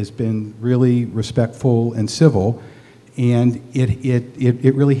has been really respectful and civil, and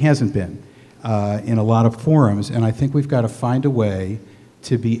it really hasn't been in a lot of forums, and I think we've got to find a way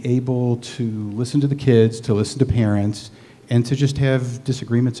to be able to listen to the kids, to listen to parents, and to just have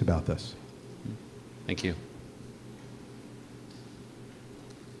disagreements about this. Thank you.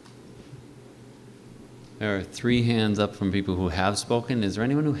 There are 3 hands up from people who have spoken. Is there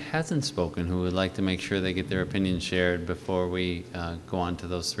anyone who hasn't spoken who would like to make sure they get their opinion shared before we go on to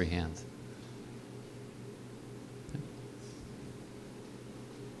those 3 hands?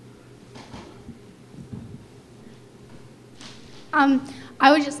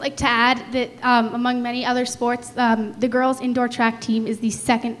 I would just like to add that among many other sports, the girls' indoor track team is the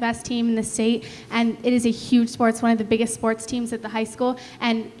second best team in the state, and it is a huge sport. It's one of the biggest sports teams at the high school.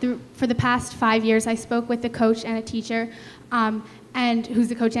 And for the past 5 years, I spoke with the coach and a teacher, and who's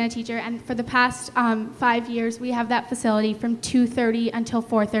the coach and a teacher. And for the past 5 years, we have that facility from 2:30 until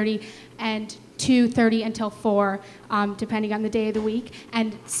 4:30, and 2:30 until 4, depending on the day of the week.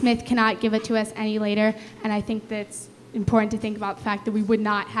 And Smith cannot give it to us any later. And I think that's important to think about the fact that we would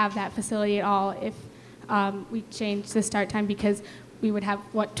not have that facility at all if we changed the start time, because we would have,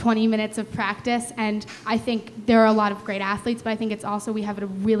 20 minutes of practice. And I think there are a lot of great athletes, but I think it's also we have a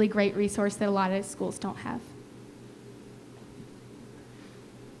really great resource that a lot of schools don't have.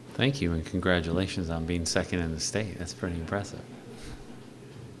 Thank you, and congratulations on being second in the state. That's pretty impressive.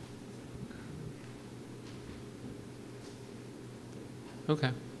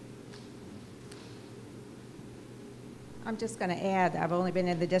 Okay. I'm just going to add, I've only been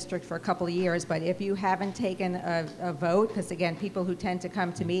in the district for a couple of years, but if you haven't taken a vote, because again, people who tend to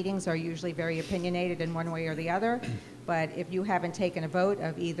come to meetings are usually very opinionated in one way or the other, but if you haven't taken a vote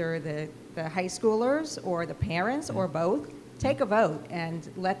of either the high schoolers or the parents or both, take a vote and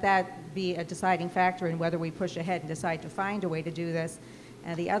let that be a deciding factor in whether we push ahead and decide to find a way to do this.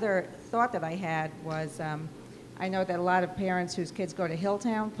 And the other thought that I had was, I know that a lot of parents whose kids go to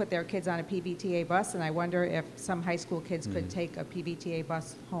Hilltown put their kids on a PBTA bus, and I wonder if some high school kids could take a PBTA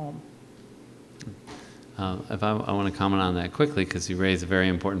bus home. If I want to comment on that quickly, because you raised a very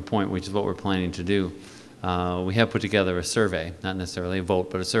important point, which is what we're planning to do. We have put together a survey, not necessarily a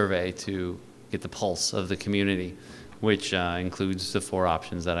vote, but a survey to get the pulse of the community, which includes the 4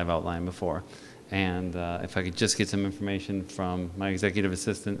 options that I've outlined before. And if I could just get some information from my executive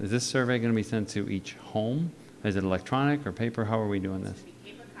assistant, is this survey going to be sent to each home? Is it electronic or paper? How are we doing this?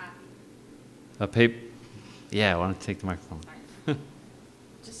 Paper copy. A paper? Yeah, I want to take the microphone.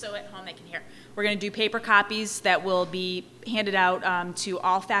 Just so at home they can hear. We're going to do paper copies that will be handed out to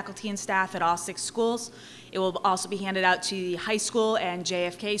all faculty and staff at all 6 schools. It will also be handed out to the high school and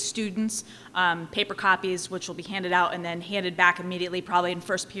JFK students, paper copies which will be handed out and then handed back immediately, probably in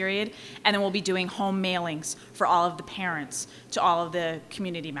first period. And then we'll be doing home mailings for all of the parents to all of the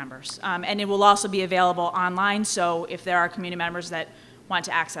community members. And it will also be available online, so if there are community members that want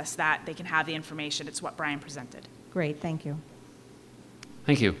to access that, they can have the information. It's what Brian presented. Great, thank you.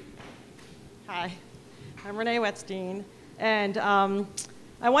 Thank you. Hi, I'm Renee Wetstein, and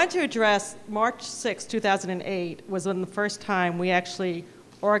I want to address March 6, 2008 was when the first time we actually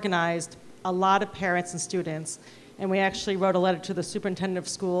organized a lot of parents and students, and we actually wrote a letter to the superintendent of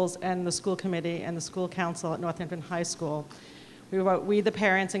schools and the school committee and the school council at Northampton High School. We wrote, "We, the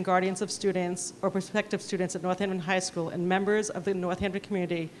parents and guardians of students or prospective students at Northampton High School and members of the Northampton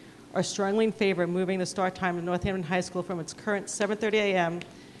community are strongly in favor of moving the start time of Northampton High School from its current 7:30 a.m.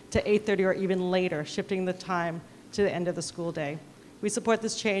 to 8:30 or even later, shifting the time to the end of the school day. We support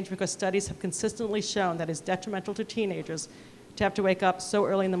this change because studies have consistently shown that it's detrimental to teenagers to have to wake up so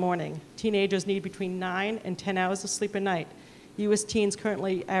early in the morning. Teenagers need between 9 and 10 hours of sleep a night. U.S. teens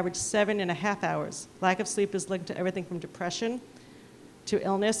currently average 7.5 hours. Lack of sleep is linked to everything from depression to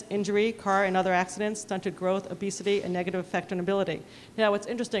illness, injury, car and other accidents, stunted growth, obesity, and negative effect on ability." Now, what's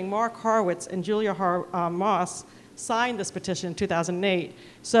interesting, Mark Horowitz and Julia Moss signed this petition in 2008.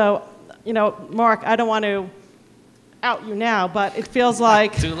 So, Mark, I don't want to out you now, but it feels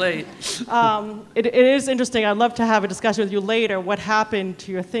like too late. It is interesting. I'd love to have a discussion with you later what happened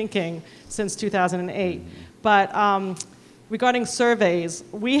to your thinking since 2008. But regarding surveys,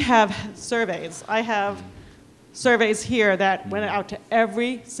 we have surveys. I have surveys here that went out to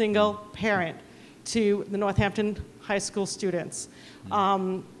every single parent to the Northampton High School students.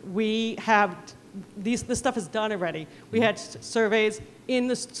 We have this stuff is done already. We had surveys in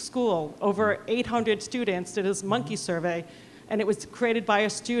the school. Over 800 students did this monkey survey, and it was created by a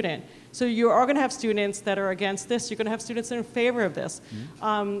student. So you are going to have students that are against this. You're going to have students that are in favor of this.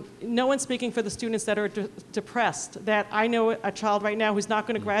 No one's speaking for the students that are depressed. That I know a child right now who's not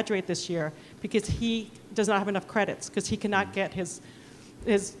going to graduate this year because he does not have enough credits because he cannot get his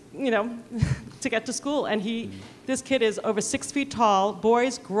to get to school. And this kid is over 6 feet tall.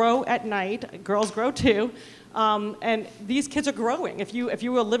 Boys grow at night. Girls grow too. And these kids are growing. If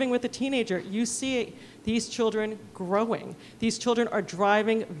you were living with a teenager, you see these children growing. These children are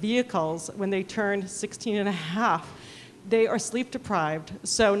driving vehicles when they turn 16 and a half. They are sleep deprived.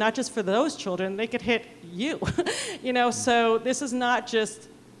 So not just for those children, they could hit you. So this is not just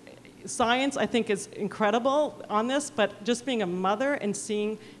science, I think, is incredible on this, but just being a mother and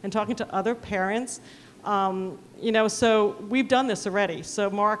seeing and talking to other parents, so we've done this already. So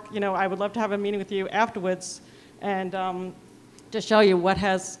Mark, I would love to have a meeting with you afterwards and to show you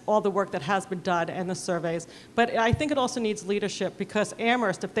all the work that has been done and the surveys. But I think it also needs leadership, because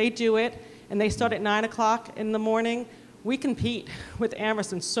Amherst, if they do it and they start at 9 o'clock in the morning, we compete with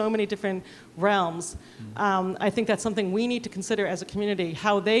Amherst in so many different realms. I think that's something we need to consider as a community,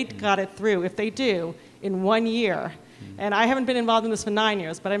 how they got it through, if they do, in 1 year. And I haven't been involved in this for 9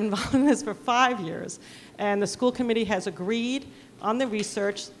 years, but I'm involved in this for 5 years. And the school committee has agreed on the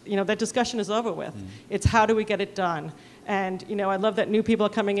research. That discussion is over with. It's how do we get it done? And I love that new people are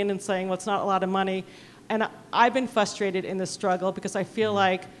coming in and saying, well, it's not a lot of money. And I've been frustrated in this struggle, because I feel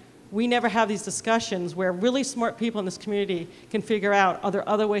like we never have these discussions where really smart people in this community can figure out, are there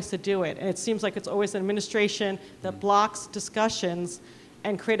other ways to do it? And it seems like it's always an administration that blocks discussions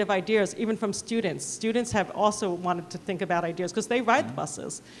and creative ideas, even from students. Students have also wanted to think about ideas, because they ride the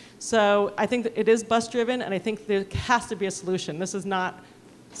buses. So I think that it is bus-driven, and I think there has to be a solution. This is not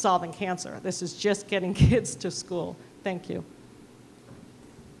solving cancer. This is just getting kids to school. Thank you.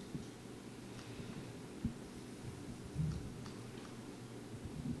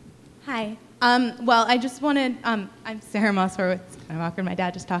 Hi. Well, I just wanted, I'm Sarah Mossworth, kind of awkward, my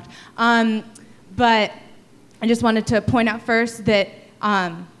dad just talked. But I just wanted to point out first that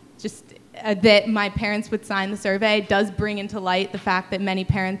that my parents would sign the survey does bring into light the fact that many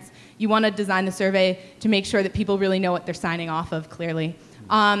parents, you want to design the survey to make sure that people really know what they're signing off of clearly.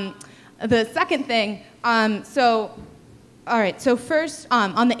 The second thing, all right, so first,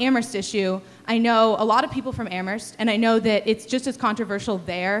 on the Amherst issue, I know a lot of people from Amherst, and I know that it's just as controversial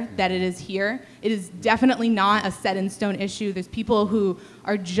there that it is here. It is definitely not a set-in-stone issue. There's people who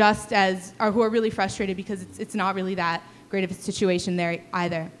are who are really frustrated because it's not really that great of a situation there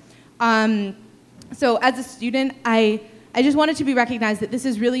either. So as a student, I just wanted to be recognized that this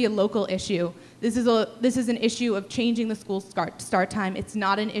is really a local issue. This is an issue of changing the school start time. It's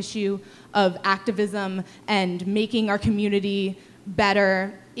not an issue of activism and making our community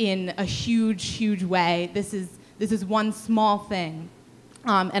better in a huge, huge way. This is one small thing.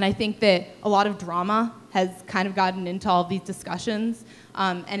 And I think that a lot of drama has kind of gotten into all of these discussions,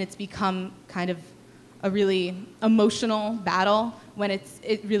 and it's become kind of a really emotional battle when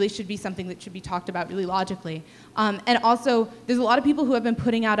it really should be something that should be talked about really logically. And also, there's a lot of people who have been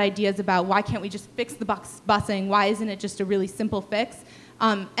putting out ideas about why can't we just fix the busing? Why isn't it just a really simple fix?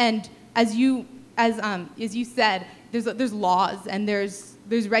 And as you said, there's laws and there's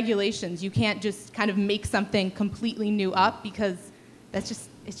regulations. You can't just kind of make something completely new up, because it's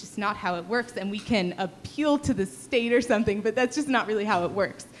just not how it works. And we can appeal to the state or something, but that's just not really how it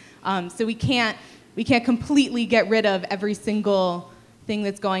works. So we can't completely get rid of every single thing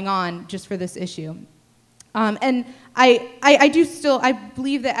that's going on just for this issue. And I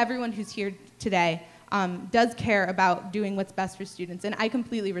believe that everyone who's here today does care about doing what's best for students, and I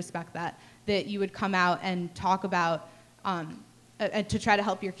completely respect that you would come out and talk about to try to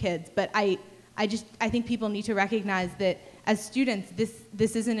help your kids. But I think people need to recognize that as students,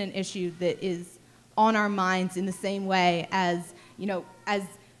 this isn't an issue that is on our minds in the same way as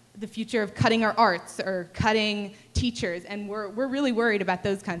the future of cutting our arts or cutting teachers, and we're really worried about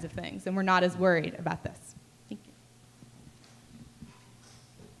those kinds of things, and we're not as worried about this. Thank you.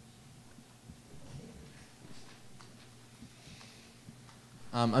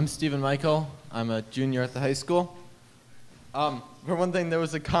 I'm Stephen Michael. I'm a junior at the high school. For one thing, there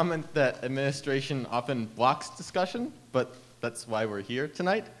was a comment that administration often blocks discussion, but that's why we're here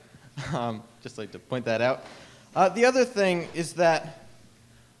tonight. Just like to point that out. The other thing is that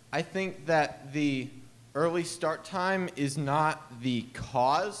I think that the early start time is not the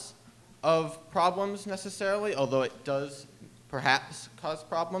cause of problems necessarily, although it does perhaps cause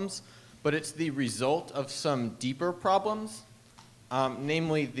problems, but it's the result of some deeper problems,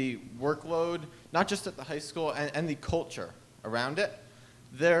 namely the workload, not just at the high school, and the culture around it.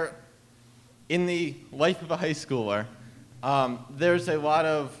 In the life of a high schooler, there's a lot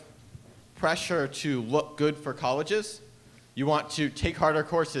of pressure to look good for colleges. You want to take harder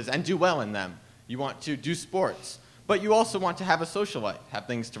courses and do well in them. You want to do sports. But you also want to have a social life, have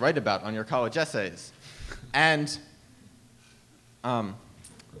things to write about on your college essays. And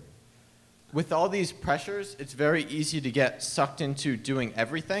with all these pressures, it's very easy to get sucked into doing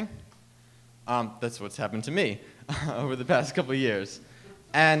everything. That's what's happened to me over the past couple of years.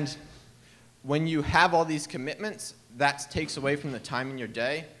 And when you have all these commitments, that takes away from the time in your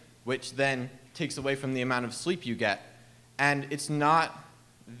day, which then takes away from the amount of sleep you get. And it's not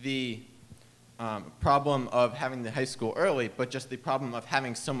the problem of having the high school early, but just the problem of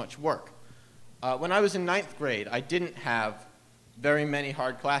having so much work. When I was in 9th grade, I didn't have very many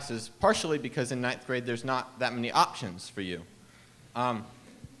hard classes, partially because in 9th grade there's not that many options for you.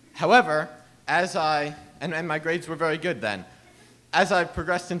 However, and my grades were very good then, as I've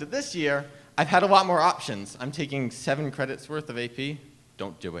progressed into this year, I've had a lot more options. I'm taking 7 credits worth of AP.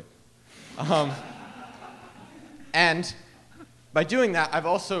 Don't do it. And by doing that, I've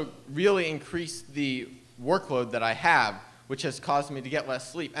also really increased the workload that I have, which has caused me to get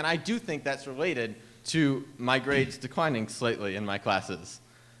less sleep. And I do think that's related to my grades declining slightly in my classes.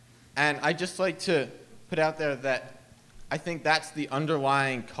 And I'd just like to put out there that I think that's the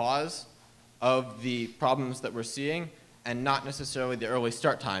underlying cause of the problems that we're seeing, and not necessarily the early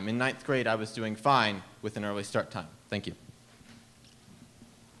start time. In 9th grade, I was doing fine with an early start time. Thank you.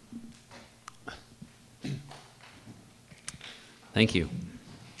 Thank you.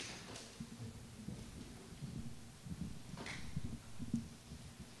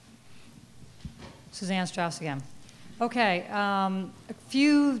 Suzanne Strauss again. Okay, a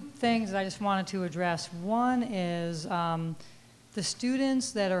few things that I just wanted to address. One is the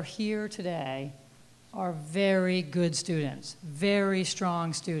students that are here today are very good students, very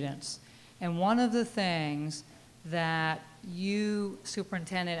strong students. And one of the things that you,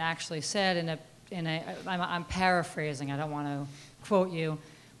 Superintendent, actually said I'm paraphrasing, I don't want to quote you,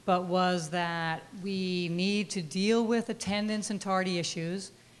 but was that we need to deal with attendance and tardy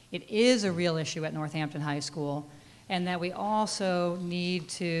issues. It is a real issue at Northampton High School, and that we also need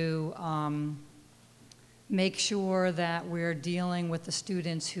to make sure that we're dealing with the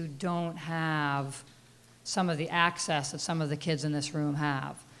students who don't have some of the access that some of the kids in this room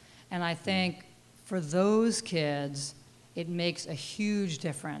have. And I think for those kids, it makes a huge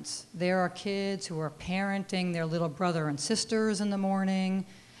difference. There are kids who are parenting their little brother and sisters in the morning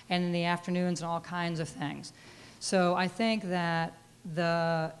and in the afternoons and all kinds of things. So I think that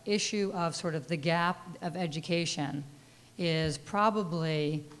the issue of sort of the gap of education is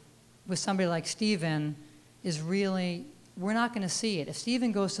probably, with somebody like Stephen, is really, we're not going to see it. If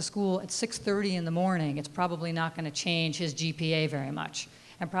Stephen goes to school at 6:30 in the morning, it's probably not going to change his GPA very much,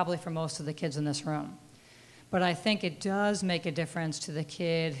 and probably for most of the kids in this room. But I think it does make a difference to the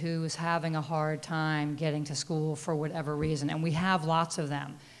kid who's having a hard time getting to school for whatever reason, and we have lots of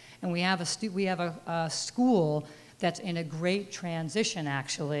them. And we have a school that's in a great transition,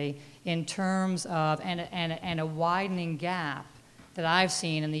 actually, in terms of, and a widening gap that I've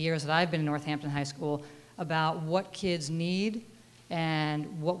seen in the years that I've been in Northampton High School about what kids need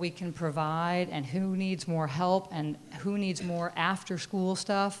and what we can provide and who needs more help and who needs more after-school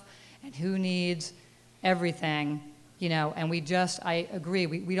stuff and who needs everything, you know, and I agree,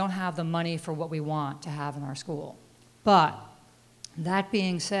 we don't have the money for what we want to have in our school. But that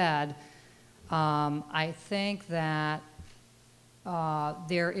being said, I think that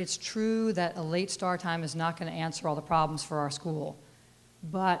it's true that a late start time is not going to answer all the problems for our school.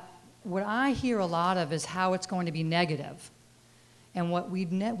 But what I hear a lot of is how it's going to be negative. And what we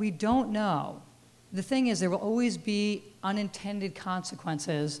don't know, the thing is there will always be unintended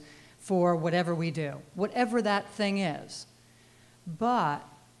consequences for whatever we do, whatever that thing is. But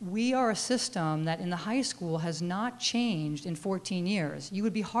we are a system that in the high school has not changed in 14 years. You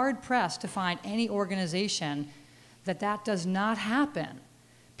would be hard-pressed to find any organization that does not happen.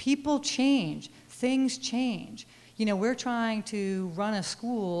 People change, things change. You know, we're trying to run a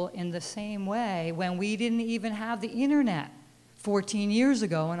school in the same way when we didn't even have the internet 14 years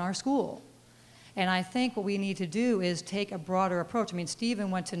ago in our school. And I think what we need to do is take a broader approach. I mean, Stephen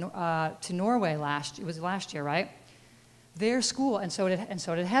went to Norway last year, right? Their school, and so did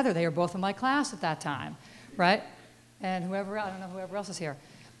Heather. They were both in my class at that time, right? And whoever, I don't know whoever else is here.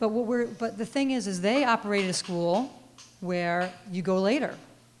 But the thing is they operated a school where you go later.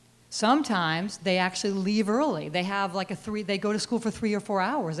 Sometimes they actually leave early. They have like they go to school for 3 or 4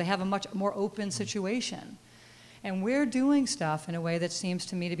 hours. They have a much more open situation. And we're doing stuff in a way that seems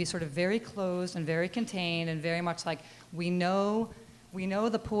to me to be sort of very closed and very contained and very much like we know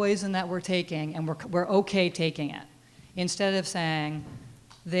the poison that we're taking and we're okay taking it. Instead of saying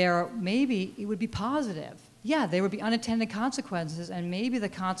maybe it would be positive. Yeah, there would be unintended consequences, and maybe the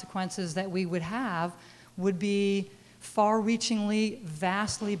consequences that we would have would be far-reachingly,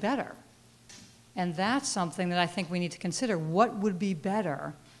 vastly better. And that's something that I think we need to consider. What would be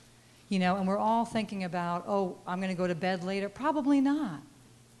better? You know, and we're all thinking about, oh, I'm going to go to bed later. Probably not.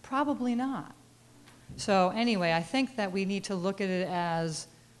 Probably not. So anyway, I think that we need to look at it as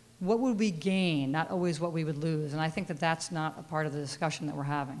what would we gain, not always what we would lose. And I think that that's not a part of the discussion that we're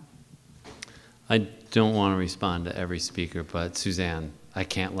having. I don't want to respond to every speaker, but Suzanne, I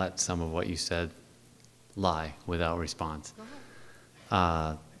can't let some of what you said lie without response.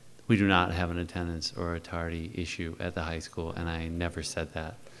 We do not have an attendance or a tardy issue at the high school, and I never said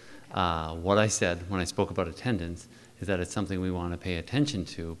that. What I said when I spoke about attendance is that it's something we want to pay attention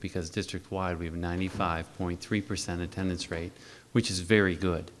to because district-wide we have a 95.3% attendance rate, which is very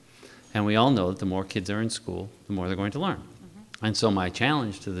good. And we all know that the more kids are in school, the more they're going to learn. And so my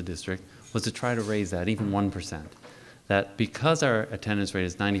challenge to the district was to try to raise that even 1%. That because our attendance rate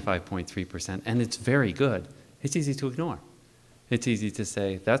is 95.3% and it's very good, it's easy to ignore. It's easy to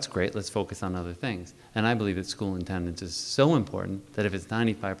say, that's great, let's focus on other things. And I believe that school attendance is so important that if it's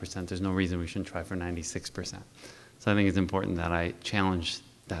 95%, there's no reason we shouldn't try for 96%. So I think it's important that I challenge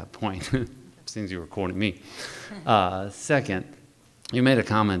that point, since you were quoting me. Second, you made a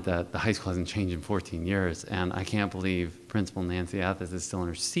comment that the high school hasn't changed in 14 years, and I can't believe Principal Nancy Athas is still in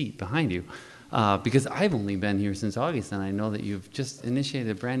her seat behind you, because I've only been here since August, and I know that you've just initiated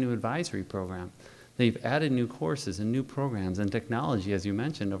a brand new advisory program. They've added new courses and new programs and technology, as you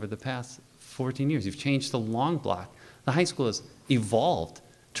mentioned, over the past 14 years. You've changed the long block. The high school has evolved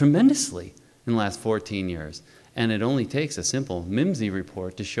tremendously in the last 14 years. And it only takes a simple MIMSI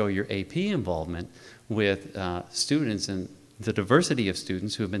report to show your AP involvement with students and the diversity of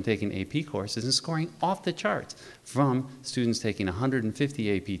students who have been taking AP courses and scoring off the charts, from students taking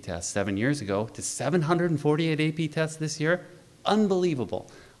 150 AP tests 7 years ago to 748 AP tests this year. Unbelievable.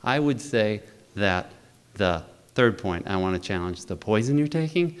 I would say that the third point I want to challenge, the poison you're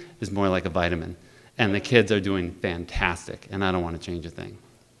taking is more like a vitamin. And the kids are doing fantastic, and I don't want to change a thing.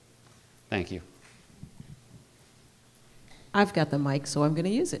 Thank you. I've got the mic, so I'm going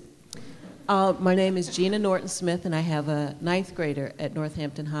to use it. My name is Gina Norton-Smith, and I have a 9th grader at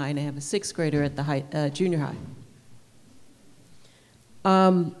Northampton High, and I have a 6th grader at the junior high.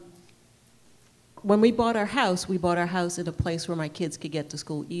 When we bought our house at a place where my kids could get to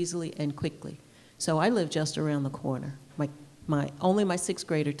school easily and quickly. So I live just around the corner. Only my 6th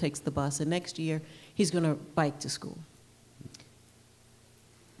grader takes the bus, and next year he's going to bike to school.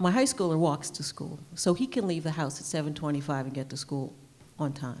 My high schooler walks to school, so he can leave the house at 7:25 and get to school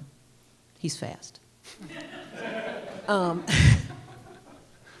on time. He's fast. So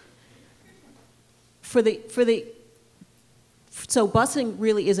busing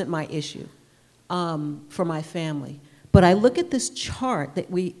really isn't my issue for my family. But I look at this chart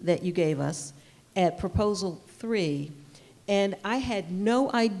that you gave us at Proposal 3, and I had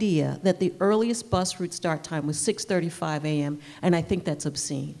no idea that the earliest bus route start time was 6:35 a.m., and I think that's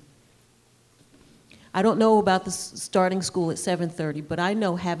obscene. I don't know about the starting school at 7:30, but I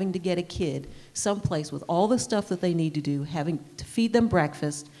know having to get a kid someplace with all the stuff that they need to do, having to feed them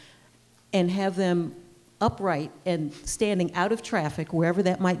breakfast, and have them upright and standing out of traffic, wherever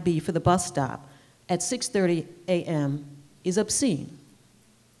that might be, for the bus stop at 6:30 a.m. is obscene.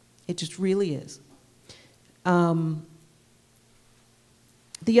 It just really is.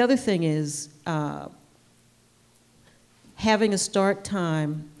 The other thing is having a start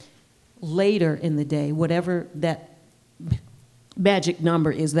time later in the day, whatever that magic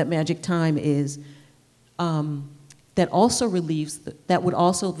number is, that magic time is, that would also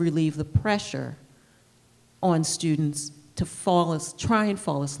relieve the pressure on students to try and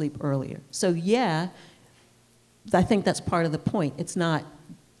fall asleep earlier. So yeah, I think that's part of the point. It's not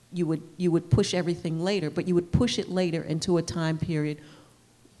you would push everything later, but you would push it later into a time period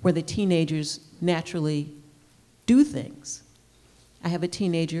where the teenagers naturally do things. I have a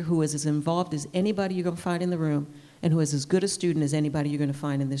teenager who is as involved as anybody you're going to find in the room, and who is as good a student as anybody you're going to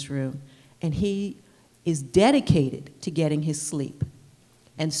find in this room. And he is dedicated to getting his sleep.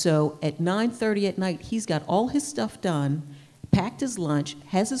 And so at 9:30 at night, he's got all his stuff done, packed his lunch,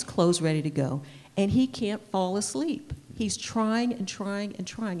 has his clothes ready to go, and he can't fall asleep. He's trying and trying and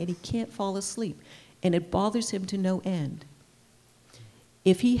trying, and he can't fall asleep. And it bothers him to no end.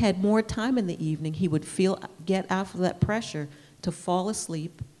 If he had more time in the evening, he would get out of that pressure to fall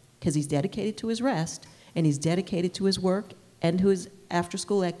asleep, because he's dedicated to his rest, and he's dedicated to his work and to his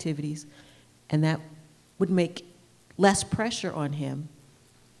after-school activities, and that would make less pressure on him,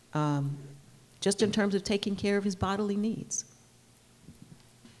 just in terms of taking care of his bodily needs.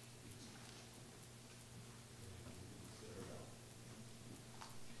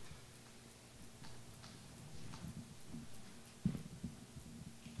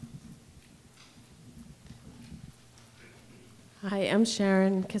 Hi, I'm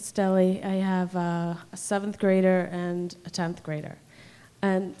Sharon Castelli. I have a 7th grader and a 10th grader.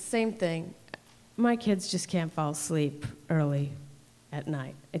 And same thing, my kids just can't fall asleep early at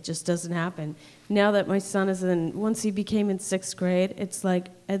night. It just doesn't happen. Now that my son is once he became in 6th grade, it's like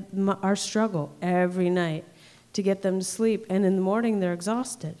our struggle every night to get them to sleep. And in the morning, they're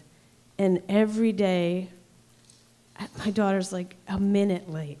exhausted. And every day, my daughter's like a minute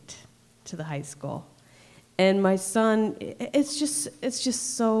late to the high school. And my son, it's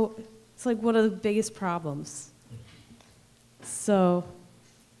like one of the biggest problems So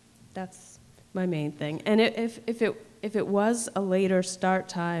that's my main thing. And if it was a later start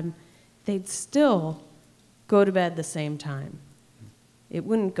time, they'd still go to bed the same time. It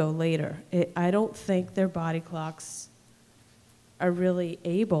wouldn't go later. I don't think their body clocks are really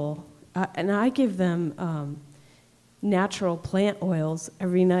able, and I give them natural plant oils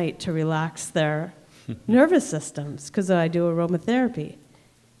every night to relax their nervous systems because I do aromatherapy.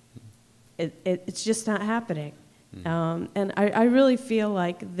 It's just not happening. And I really feel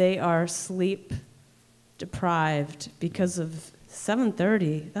like they are sleep deprived because of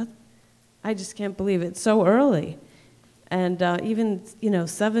 7:30. I just can't believe it's so early. And even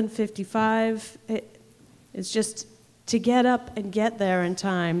 7:55, it's just to get up and get there in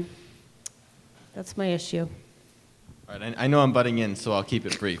time. That's my issue. All right, I know I'm butting in, so I'll keep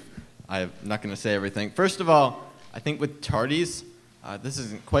it brief. I'm not going to say everything. First of all, I think with tardies, this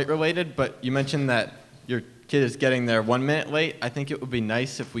isn't quite related, but you mentioned that your kid is getting there 1 minute late. I think it would be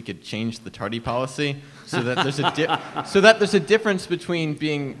nice if we could change the tardy policy so that there's a difference between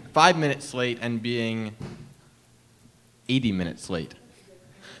being 5 minutes late and being 80 minutes late.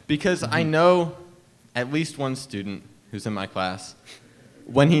 Because I know at least one student who's in my class,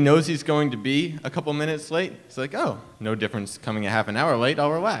 when he knows he's going to be a couple minutes late, it's like, oh, no difference coming a half an hour late,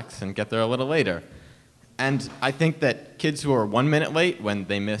 I'll relax and get there a little later. And I think that kids who are 1 minute late when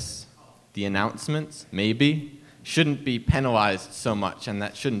they miss the announcements, maybe, shouldn't be penalized so much, and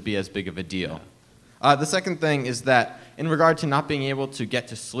that shouldn't be as big of a deal. The second thing is that in regard to not being able to get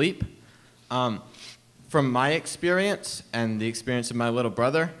to sleep, from my experience and the experience of my little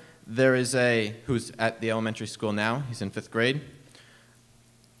brother, there is who's at the elementary school now, he's in 5th grade.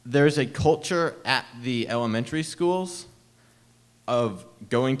 There's a culture at the elementary schools of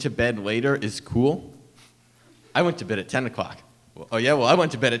going to bed later is cool. I went to bed at 10 o'clock. Oh yeah, well I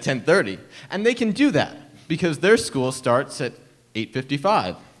went to bed at 10:30. And they can do that because their school starts at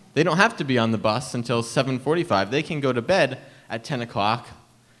 8:55. They don't have to be on the bus until 7:45. They can go to bed at 10 o'clock,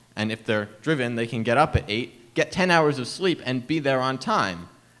 and if they're driven, they can get up at 8, get 10 hours of sleep, and be there on time.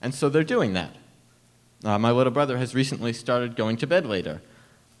 And so they're doing that. My little brother has recently started going to bed later.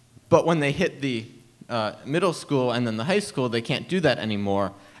 But when they hit the middle school and then the high school, they can't do that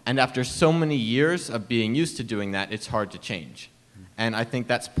anymore. And after so many years of being used to doing that, it's hard to change. And I think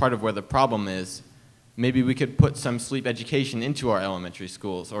that's part of where the problem is. Maybe we could put some sleep education into our elementary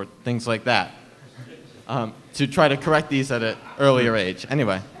schools or things like that to try to correct these at an earlier age.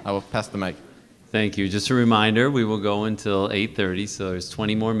 Anyway, I will pass the mic. Thank you. Just a reminder, we will go until 8:30, so there's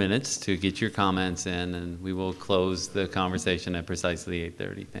 20 more minutes to get your comments in, and we will close the conversation at precisely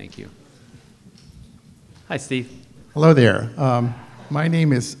 8:30. Thank you. Hi, Steve. Hello there. My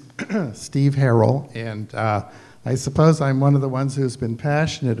name is Steve Harrell, and I suppose I'm one of the ones who's been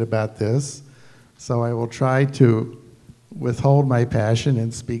passionate about this, so I will try to withhold my passion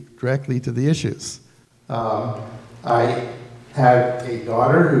and speak directly to the issues. I have a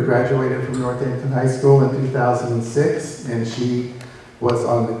daughter who graduated from Northampton High School in 2006, and she was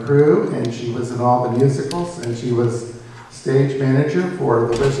on the crew, and she was in all the musicals, and she was stage manager for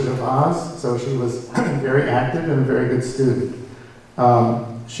The Wizard of Oz, so she was very active and a very good student.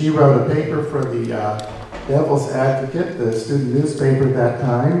 She wrote a paper for the Devil's Advocate, the student newspaper at that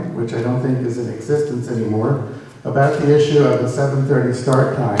time, which I don't think is in existence anymore, about the issue of the 7:30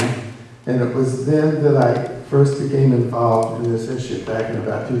 start time, and it was then that I first became involved in this issue back in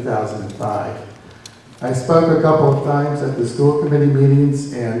about 2005. I spoke a couple of times at the school committee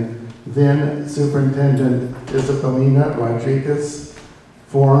meetings, and then Superintendent Isabelina Rodriguez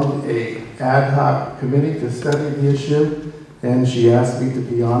formed an ad hoc committee to study the issue, and she asked me to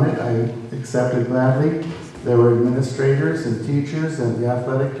be on it. I accepted gladly. There were administrators and teachers and the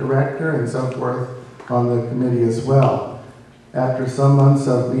athletic director and so forth on the committee as well. After some months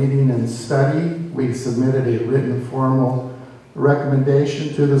of meeting and study, we submitted a written formal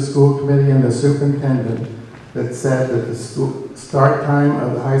recommendation to the school committee and the superintendent that said that the start time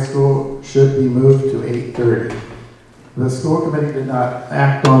of the high school should be moved to 8:30. The school committee did not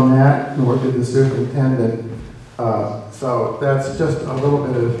act on that, nor did the superintendent. So that's just a little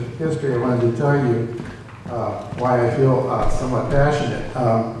bit of history I wanted to tell you why I feel somewhat passionate.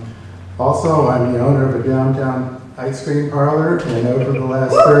 Also, I'm the owner of a downtown ice cream parlor, and over the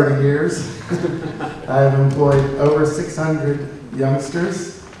last 30 years, I have employed over 600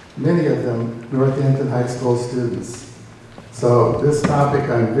 youngsters, many of them Northampton High School students. So this topic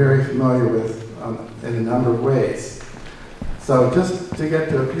I'm very familiar with in a number of ways. So just to get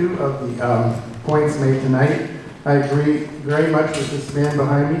to a few of the points made tonight, I agree very much with this man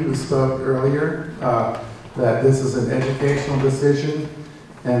behind me who spoke earlier, that this is an educational decision.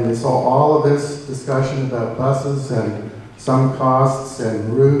 And we saw all of this discussion about buses and some costs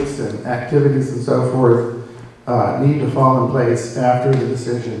and routes and activities and so forth need to fall in place after the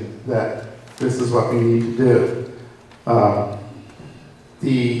decision that this is what we need to do.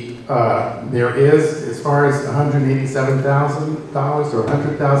 There is, as far as $187,000 or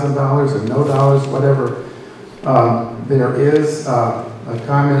 $100,000 or no dollars, whatever, there is a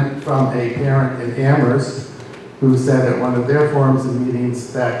comment from a parent in Amherst who said at one of their forums and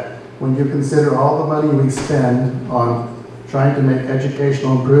meetings that when you consider all the money we spend on trying to make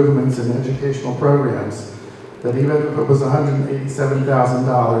educational improvements in educational programs, that even if it was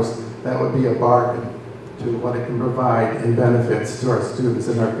 $187,000, that would be a bargain to what it can provide in benefits to our students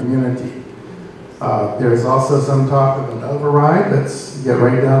in our community. There's also some talk of an override, let's get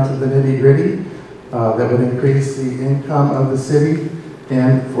right down to the nitty-gritty, that would increase the income of the city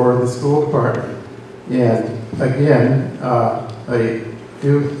and for the school department. And again, a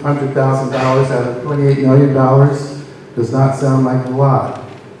few $100,000 out of $28 million does not sound like a lot.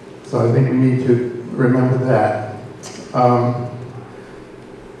 So I think we need to remember that.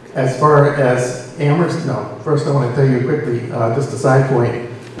 As far as Amherst, no, first I want to tell you quickly, just a side point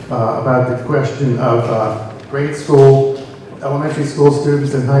about the question of grade school, elementary school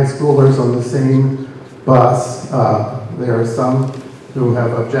students and high schoolers on the same bus. There are some who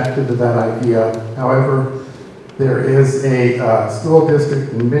have objected to that idea. However, there is a school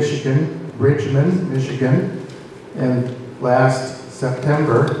district in Michigan, Bridgman, Michigan, and last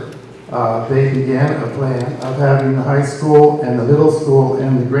September, they began a plan of having the high school and the middle school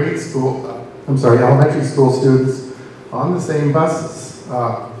and the grade school, elementary school students on the same buses,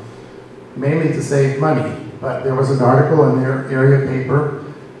 mainly to save money. But there was an article in their area paper,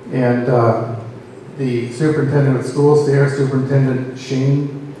 and the superintendent of schools there, Superintendent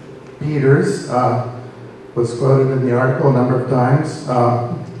Shane Peters, was quoted in the article a number of times.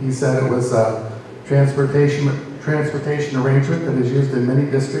 He said it was a transportation arrangement that is used in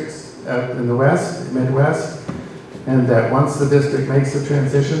many districts in the West, Midwest, and that once the district makes the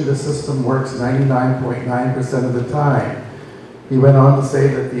transition, the system works 99.9% of the time. He went on to say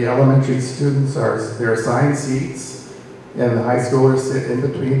that the elementary students they're assigned seats, and the high schoolers sit in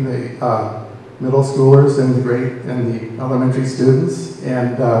between the middle schoolers and the elementary students,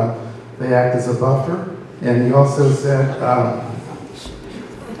 and they act as a buffer. And he also said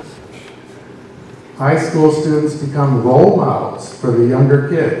high school students become role models for the younger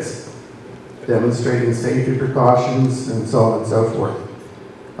kids, demonstrating safety precautions and so on and so forth.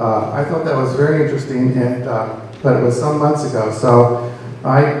 I thought that was very interesting, and but it was some months ago, so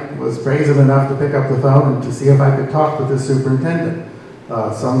I was brazen enough to pick up the phone and to see if I could talk with the superintendent,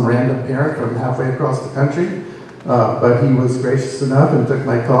 some random parent from halfway across the country, but he was gracious enough and took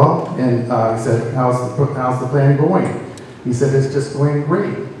my call, and he said, how's the plan going? He said, it's just going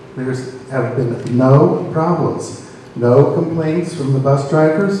great. Have been no problems, no complaints from the bus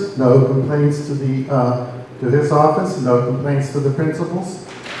drivers, no complaints to his office, no complaints to the principals.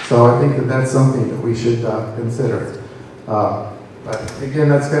 So I think that that's something that we should consider. But again,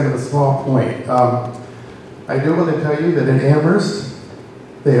 that's kind of a small point. I do want to tell you that in Amherst,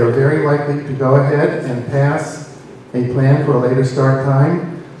 they are very likely to go ahead and pass a plan for a later start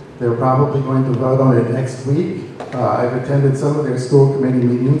time. They're probably going to vote on it next week. I've attended some of their school committee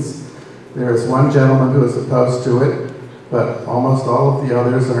meetings. There is one gentleman who is opposed to it, but almost all of the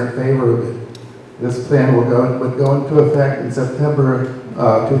others are in favor of it. This plan would go into effect in September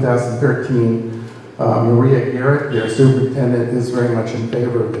 2013. Maria Garrett, their superintendent, is very much in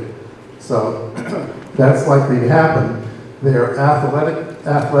favor of it. So that's likely to happen. Their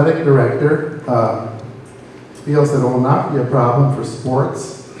athletic director feels that it will not be a problem for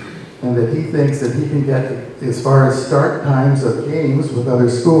sports, and that he thinks that he can get, as far as start times of games with other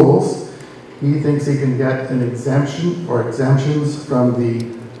schools, he thinks he can get an exemption or exemptions from the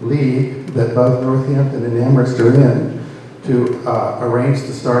league that both Northampton and Amherst are in to arrange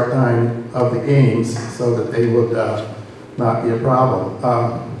the start time of the games so that they would not be a problem.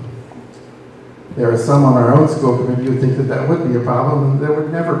 There are some on our own school committee who think that that would be a problem, and there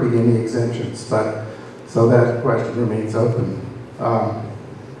would never be any exemptions, but so that question remains open.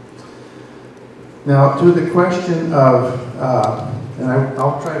 Now, to the question of, and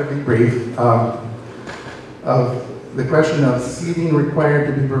I'll try to be brief, of the question of seating required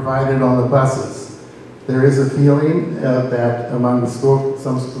to be provided on the buses. There is a feeling that among some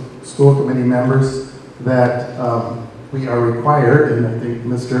school committee members that we are required, and I think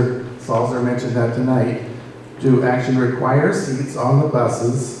Mr. Salzer mentioned that tonight, to actually require seats on the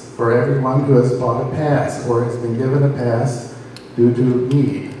buses for everyone who has bought a pass or has been given a pass due to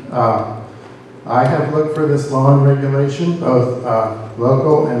need. I have looked for this law and regulation, both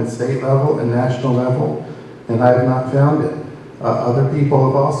local and state level and national level. and I have not found it. Other people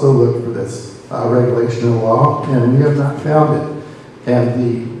have also looked for this regulation and law, and we have not found it. And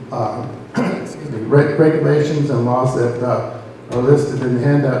the excuse me, regulations and laws that are listed in the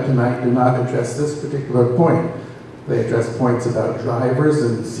handout tonight do not address this particular point. They address points about drivers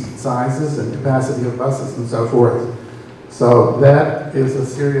and seat sizes and capacity of buses and so forth. So that is a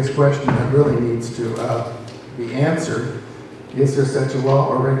serious question that really needs to be answered. Is there such a law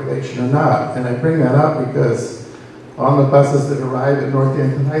or regulation or not? And I bring that up because on the buses that arrive at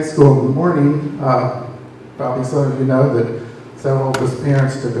Northampton High School in the morning, probably some of you know that several of us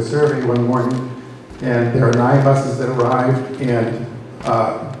parents took a survey one morning, and there are 9 buses that arrived, and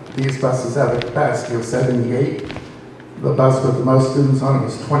these buses have a capacity of 78. The bus with the most students on it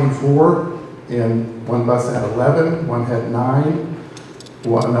was 24, and one bus had 11, one had 9,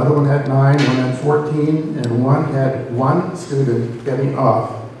 another one had 9, one had 14, and one had 1 student getting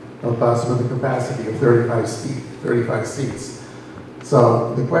off a bus with a capacity of 35 seats.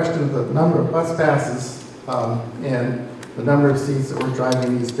 So the question of the number of bus passes and the number of seats that we're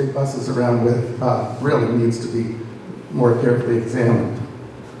driving these big buses around with really needs to be more carefully examined,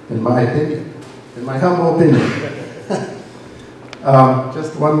 in my opinion, in my humble opinion.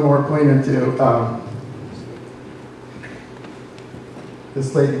 Just one more point or two.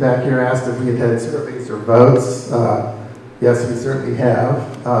 This lady back here asked if we had had surveys or votes. Yes, we certainly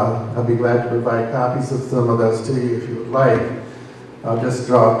have. I'll be glad to provide copies of some of those to you if you would like. I'll just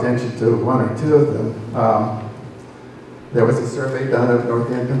draw attention to 1 or 2 of them. There was a survey done of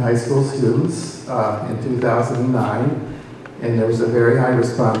Northampton High School students in 2009, and there was a very high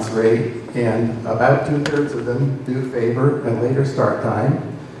response rate, and about 2/3 of them do favor a later start time.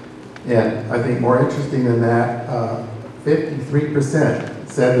 And I think more interesting than that, 53%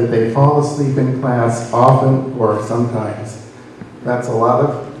 said that they fall asleep in class often or sometimes. That's a lot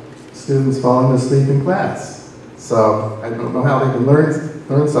of students falling asleep in class. So I don't know how they can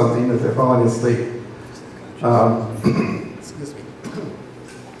learn something if they're falling asleep. Excuse me.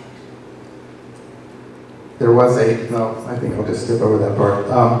 There was no, I think I'll just skip over that part.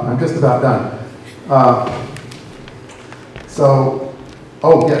 I'm just about done.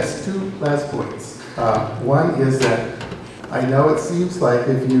 Oh yes, 2 last points. One is that I know it seems like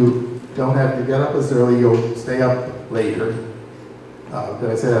if you don't have to get up as early, you'll stay up later. Did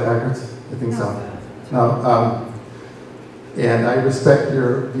I say that backwards? I think so. No. And I respect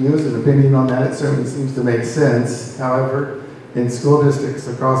your views and opinion on that. It certainly seems to make sense. However, in school districts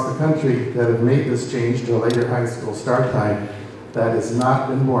across the country that have made this change to a later high school start time, that has not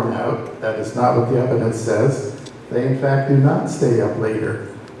been borne out. That is not what the evidence says. They, in fact, do not stay up later,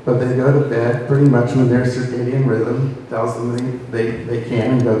 but they go to bed pretty much when their circadian rhythm tells them they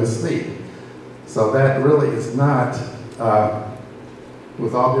can and go to sleep. So that really is not,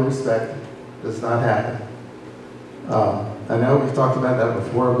 with all due respect, does not happen. I know we've talked about that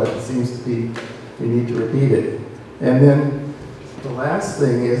before, but it seems to be, we need to repeat it. And then the last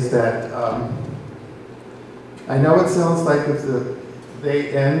thing is that I know it sounds like if the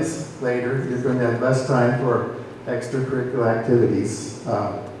day ends later, you're going to have less time for extracurricular activities.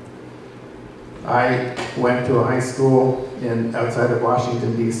 I went to a high school outside of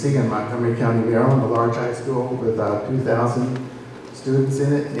Washington, D.C. in Montgomery County, Maryland, a large high school with 2,000 students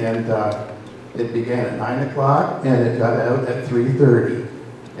in it, and it began at 9 o'clock and it got out at 3:30.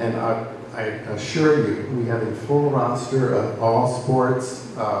 And I assure you, we had a full roster of all sports,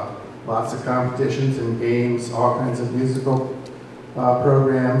 lots of competitions and games, all kinds of musical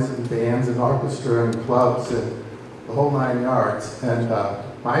programs and bands and orchestra and clubs and the whole 9 yards. And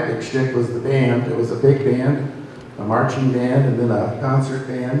my big shtick was the band. It was a big band, a marching band, and then a concert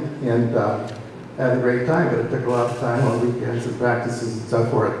band, and had a great time, but it took a lot of time on weekends and practices and so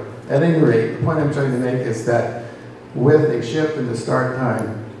forth. At any rate, the point I'm trying to make is that with a shift in the start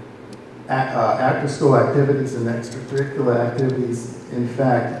time, after-school activities and extracurricular activities, in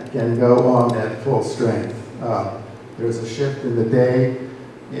fact, can go on at full strength. There's a shift in the day,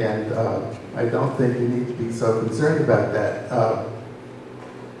 and I don't think you need to be so concerned about that.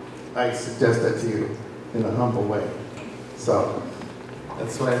 I suggest that to you in a humble way. So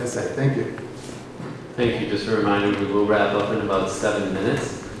that's what I have to say. Thank you. Thank you. Just a reminder, we will wrap up in about 7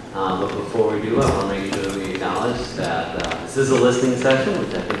 minutes. But before we do, I want to make sure that we acknowledge that this is a listening session,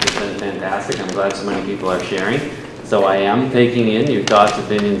 which I think has been fantastic. I'm glad so many people are sharing. So I am taking in your thoughts,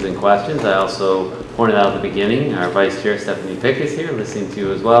 opinions, and questions. I also pointed out at the beginning, our Vice Chair, Stephanie Pick, is here, listening to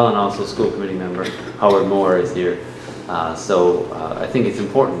you as well, and also School Committee Member Howard Moore is here. I think it's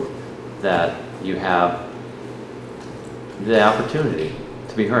important that you have the opportunity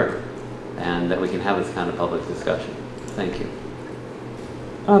to be heard and that we can have this kind of public discussion. Thank you.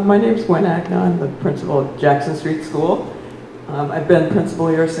 My name's Gwen Agna. I'm the principal at Jackson Street School. I've been principal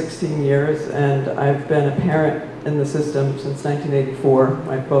here 16 years, and I've been a parent in the system since 1984.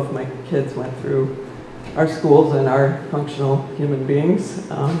 Both my kids went through our schools and are functional human beings,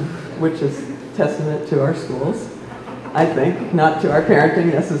 which is testament to our schools, I think, not to our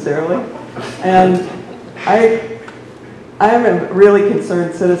parenting necessarily. And I am a really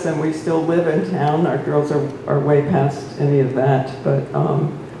concerned citizen. We still live in town. Our girls are way past any of that, but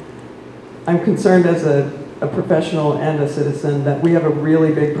I'm concerned as a professional and a citizen that we have a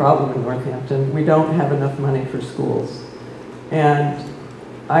really big problem in Northampton. We don't have enough money for schools. And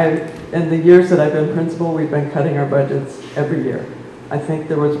in the years that I've been principal, we've been cutting our budgets every year. I think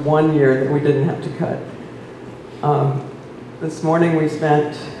there was one year that we didn't have to cut. This morning we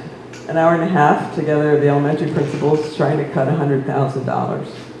spent an hour and a half together, the elementary principals, trying to cut $100,000.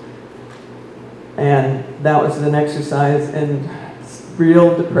 And that was an exercise in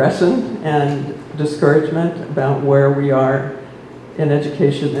real depression and discouragement about where we are in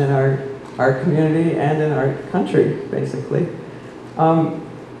education in our community and in our country, basically.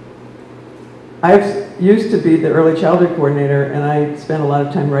 I used to be the early childhood coordinator, and I spent a lot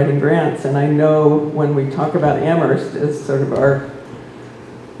of time writing grants, and I know when we talk about Amherst as sort of our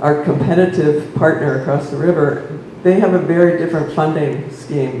competitive partner across the river, they have a very different funding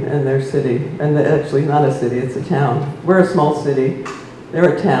scheme in their city, and actually not a city, it's a town. We're a small city,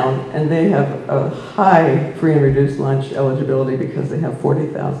 they're a town, and they have a high free and reduced lunch eligibility because they have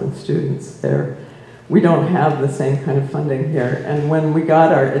 40,000 students there. We don't have the same kind of funding here. And when we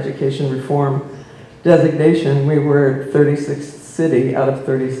got our education reform designation, we were 36th city out of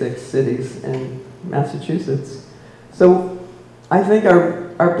 36 cities in Massachusetts. So I think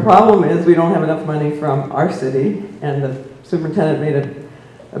our problem is we don't have enough money from our city, and the superintendent made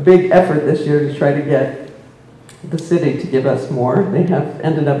a big effort this year to try to get the city to give us more. They have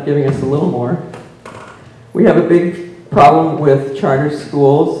ended up giving us a little more. We have a big problem with charter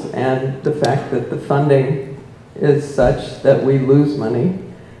schools and the fact that the funding is such that we lose money.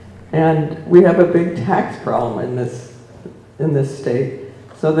 And we have a big tax problem in this state,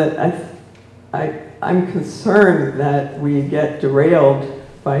 so that I'm concerned that we get derailed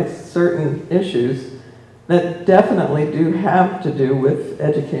by certain issues that definitely do have to do with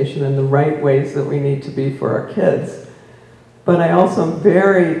education and the right ways that we need to be for our kids. But I also am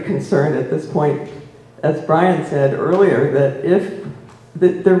very concerned at this point, as Brian said earlier, that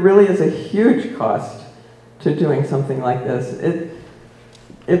there really is a huge cost to doing something like this.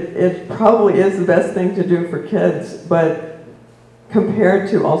 It probably is the best thing to do for kids, but compared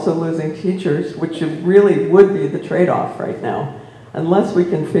to also losing teachers, which really would be the trade-off right now, unless we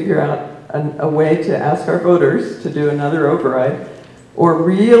can figure out a way to ask our voters to do another override, or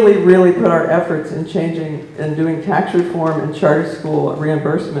really, really put our efforts in changing and doing tax reform and charter school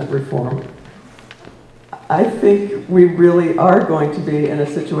reimbursement reform. I think we really are going to be in a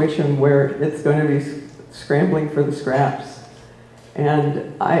situation where it's going to be scrambling for the scraps.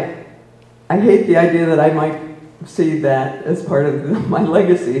 And I hate the idea that I might see that as part of my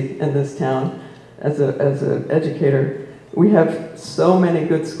legacy in this town as an educator. We have so many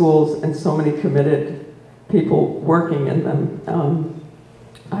good schools and so many committed people working in them.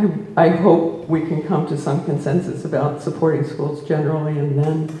 I hope we can come to some consensus about supporting schools generally, and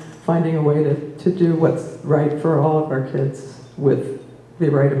then finding a way to do what's right for all of our kids with the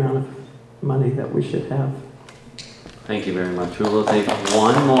right amount of money that we should have. Thank you very much. We will take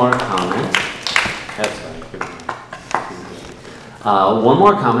one more comment. One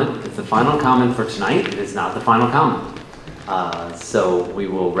more comment. It's the final comment for tonight. It is not the final comment. So we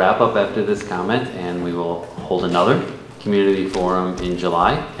will wrap up after this comment, and we will hold another community forum in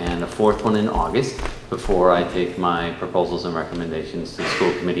July and a fourth one in August before I take my proposals and recommendations to the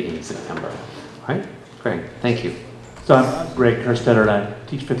school committee in September. All right, Greg, thank you. So I'm Greg Kerstetter, and I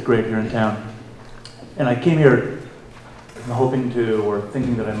teach 5th grade here in town. And I came here hoping to, or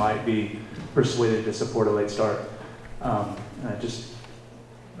thinking that I might be persuaded to support a late start. And I just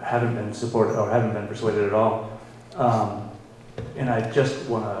haven't been persuaded at all. And I just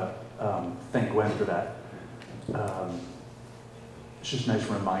want to thank Gwen for that. It's just a nice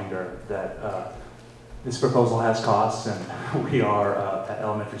reminder that this proposal has costs, and we are at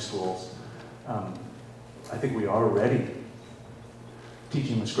elementary schools. I think we are already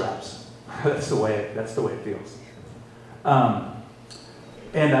teaching the scraps. That's the way it feels.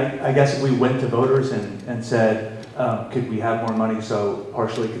 And I guess if we went to voters and said, could we have more money, so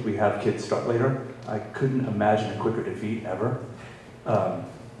partially could we have kids start later? I couldn't imagine a quicker defeat ever.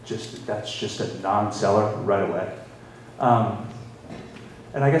 That's just a non-seller right away.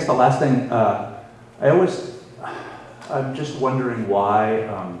 And I guess the last thing, I I'm just wondering why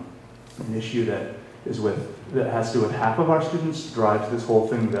an issue that has to do with half of our students drives this whole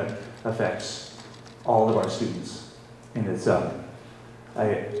thing that affects all of our students. And it's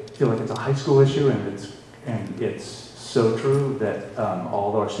I feel like it's a high school issue, and it's so true that all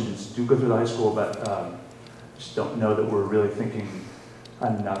of our students do go through the high school, but just don't know that we're really thinking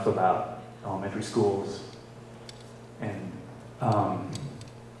enough about elementary schools. And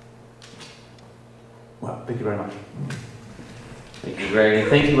well, thank you very much. Thank you, Greg, and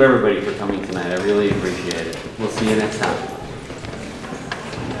thank you everybody for coming tonight. I really appreciate it. We'll see you next time.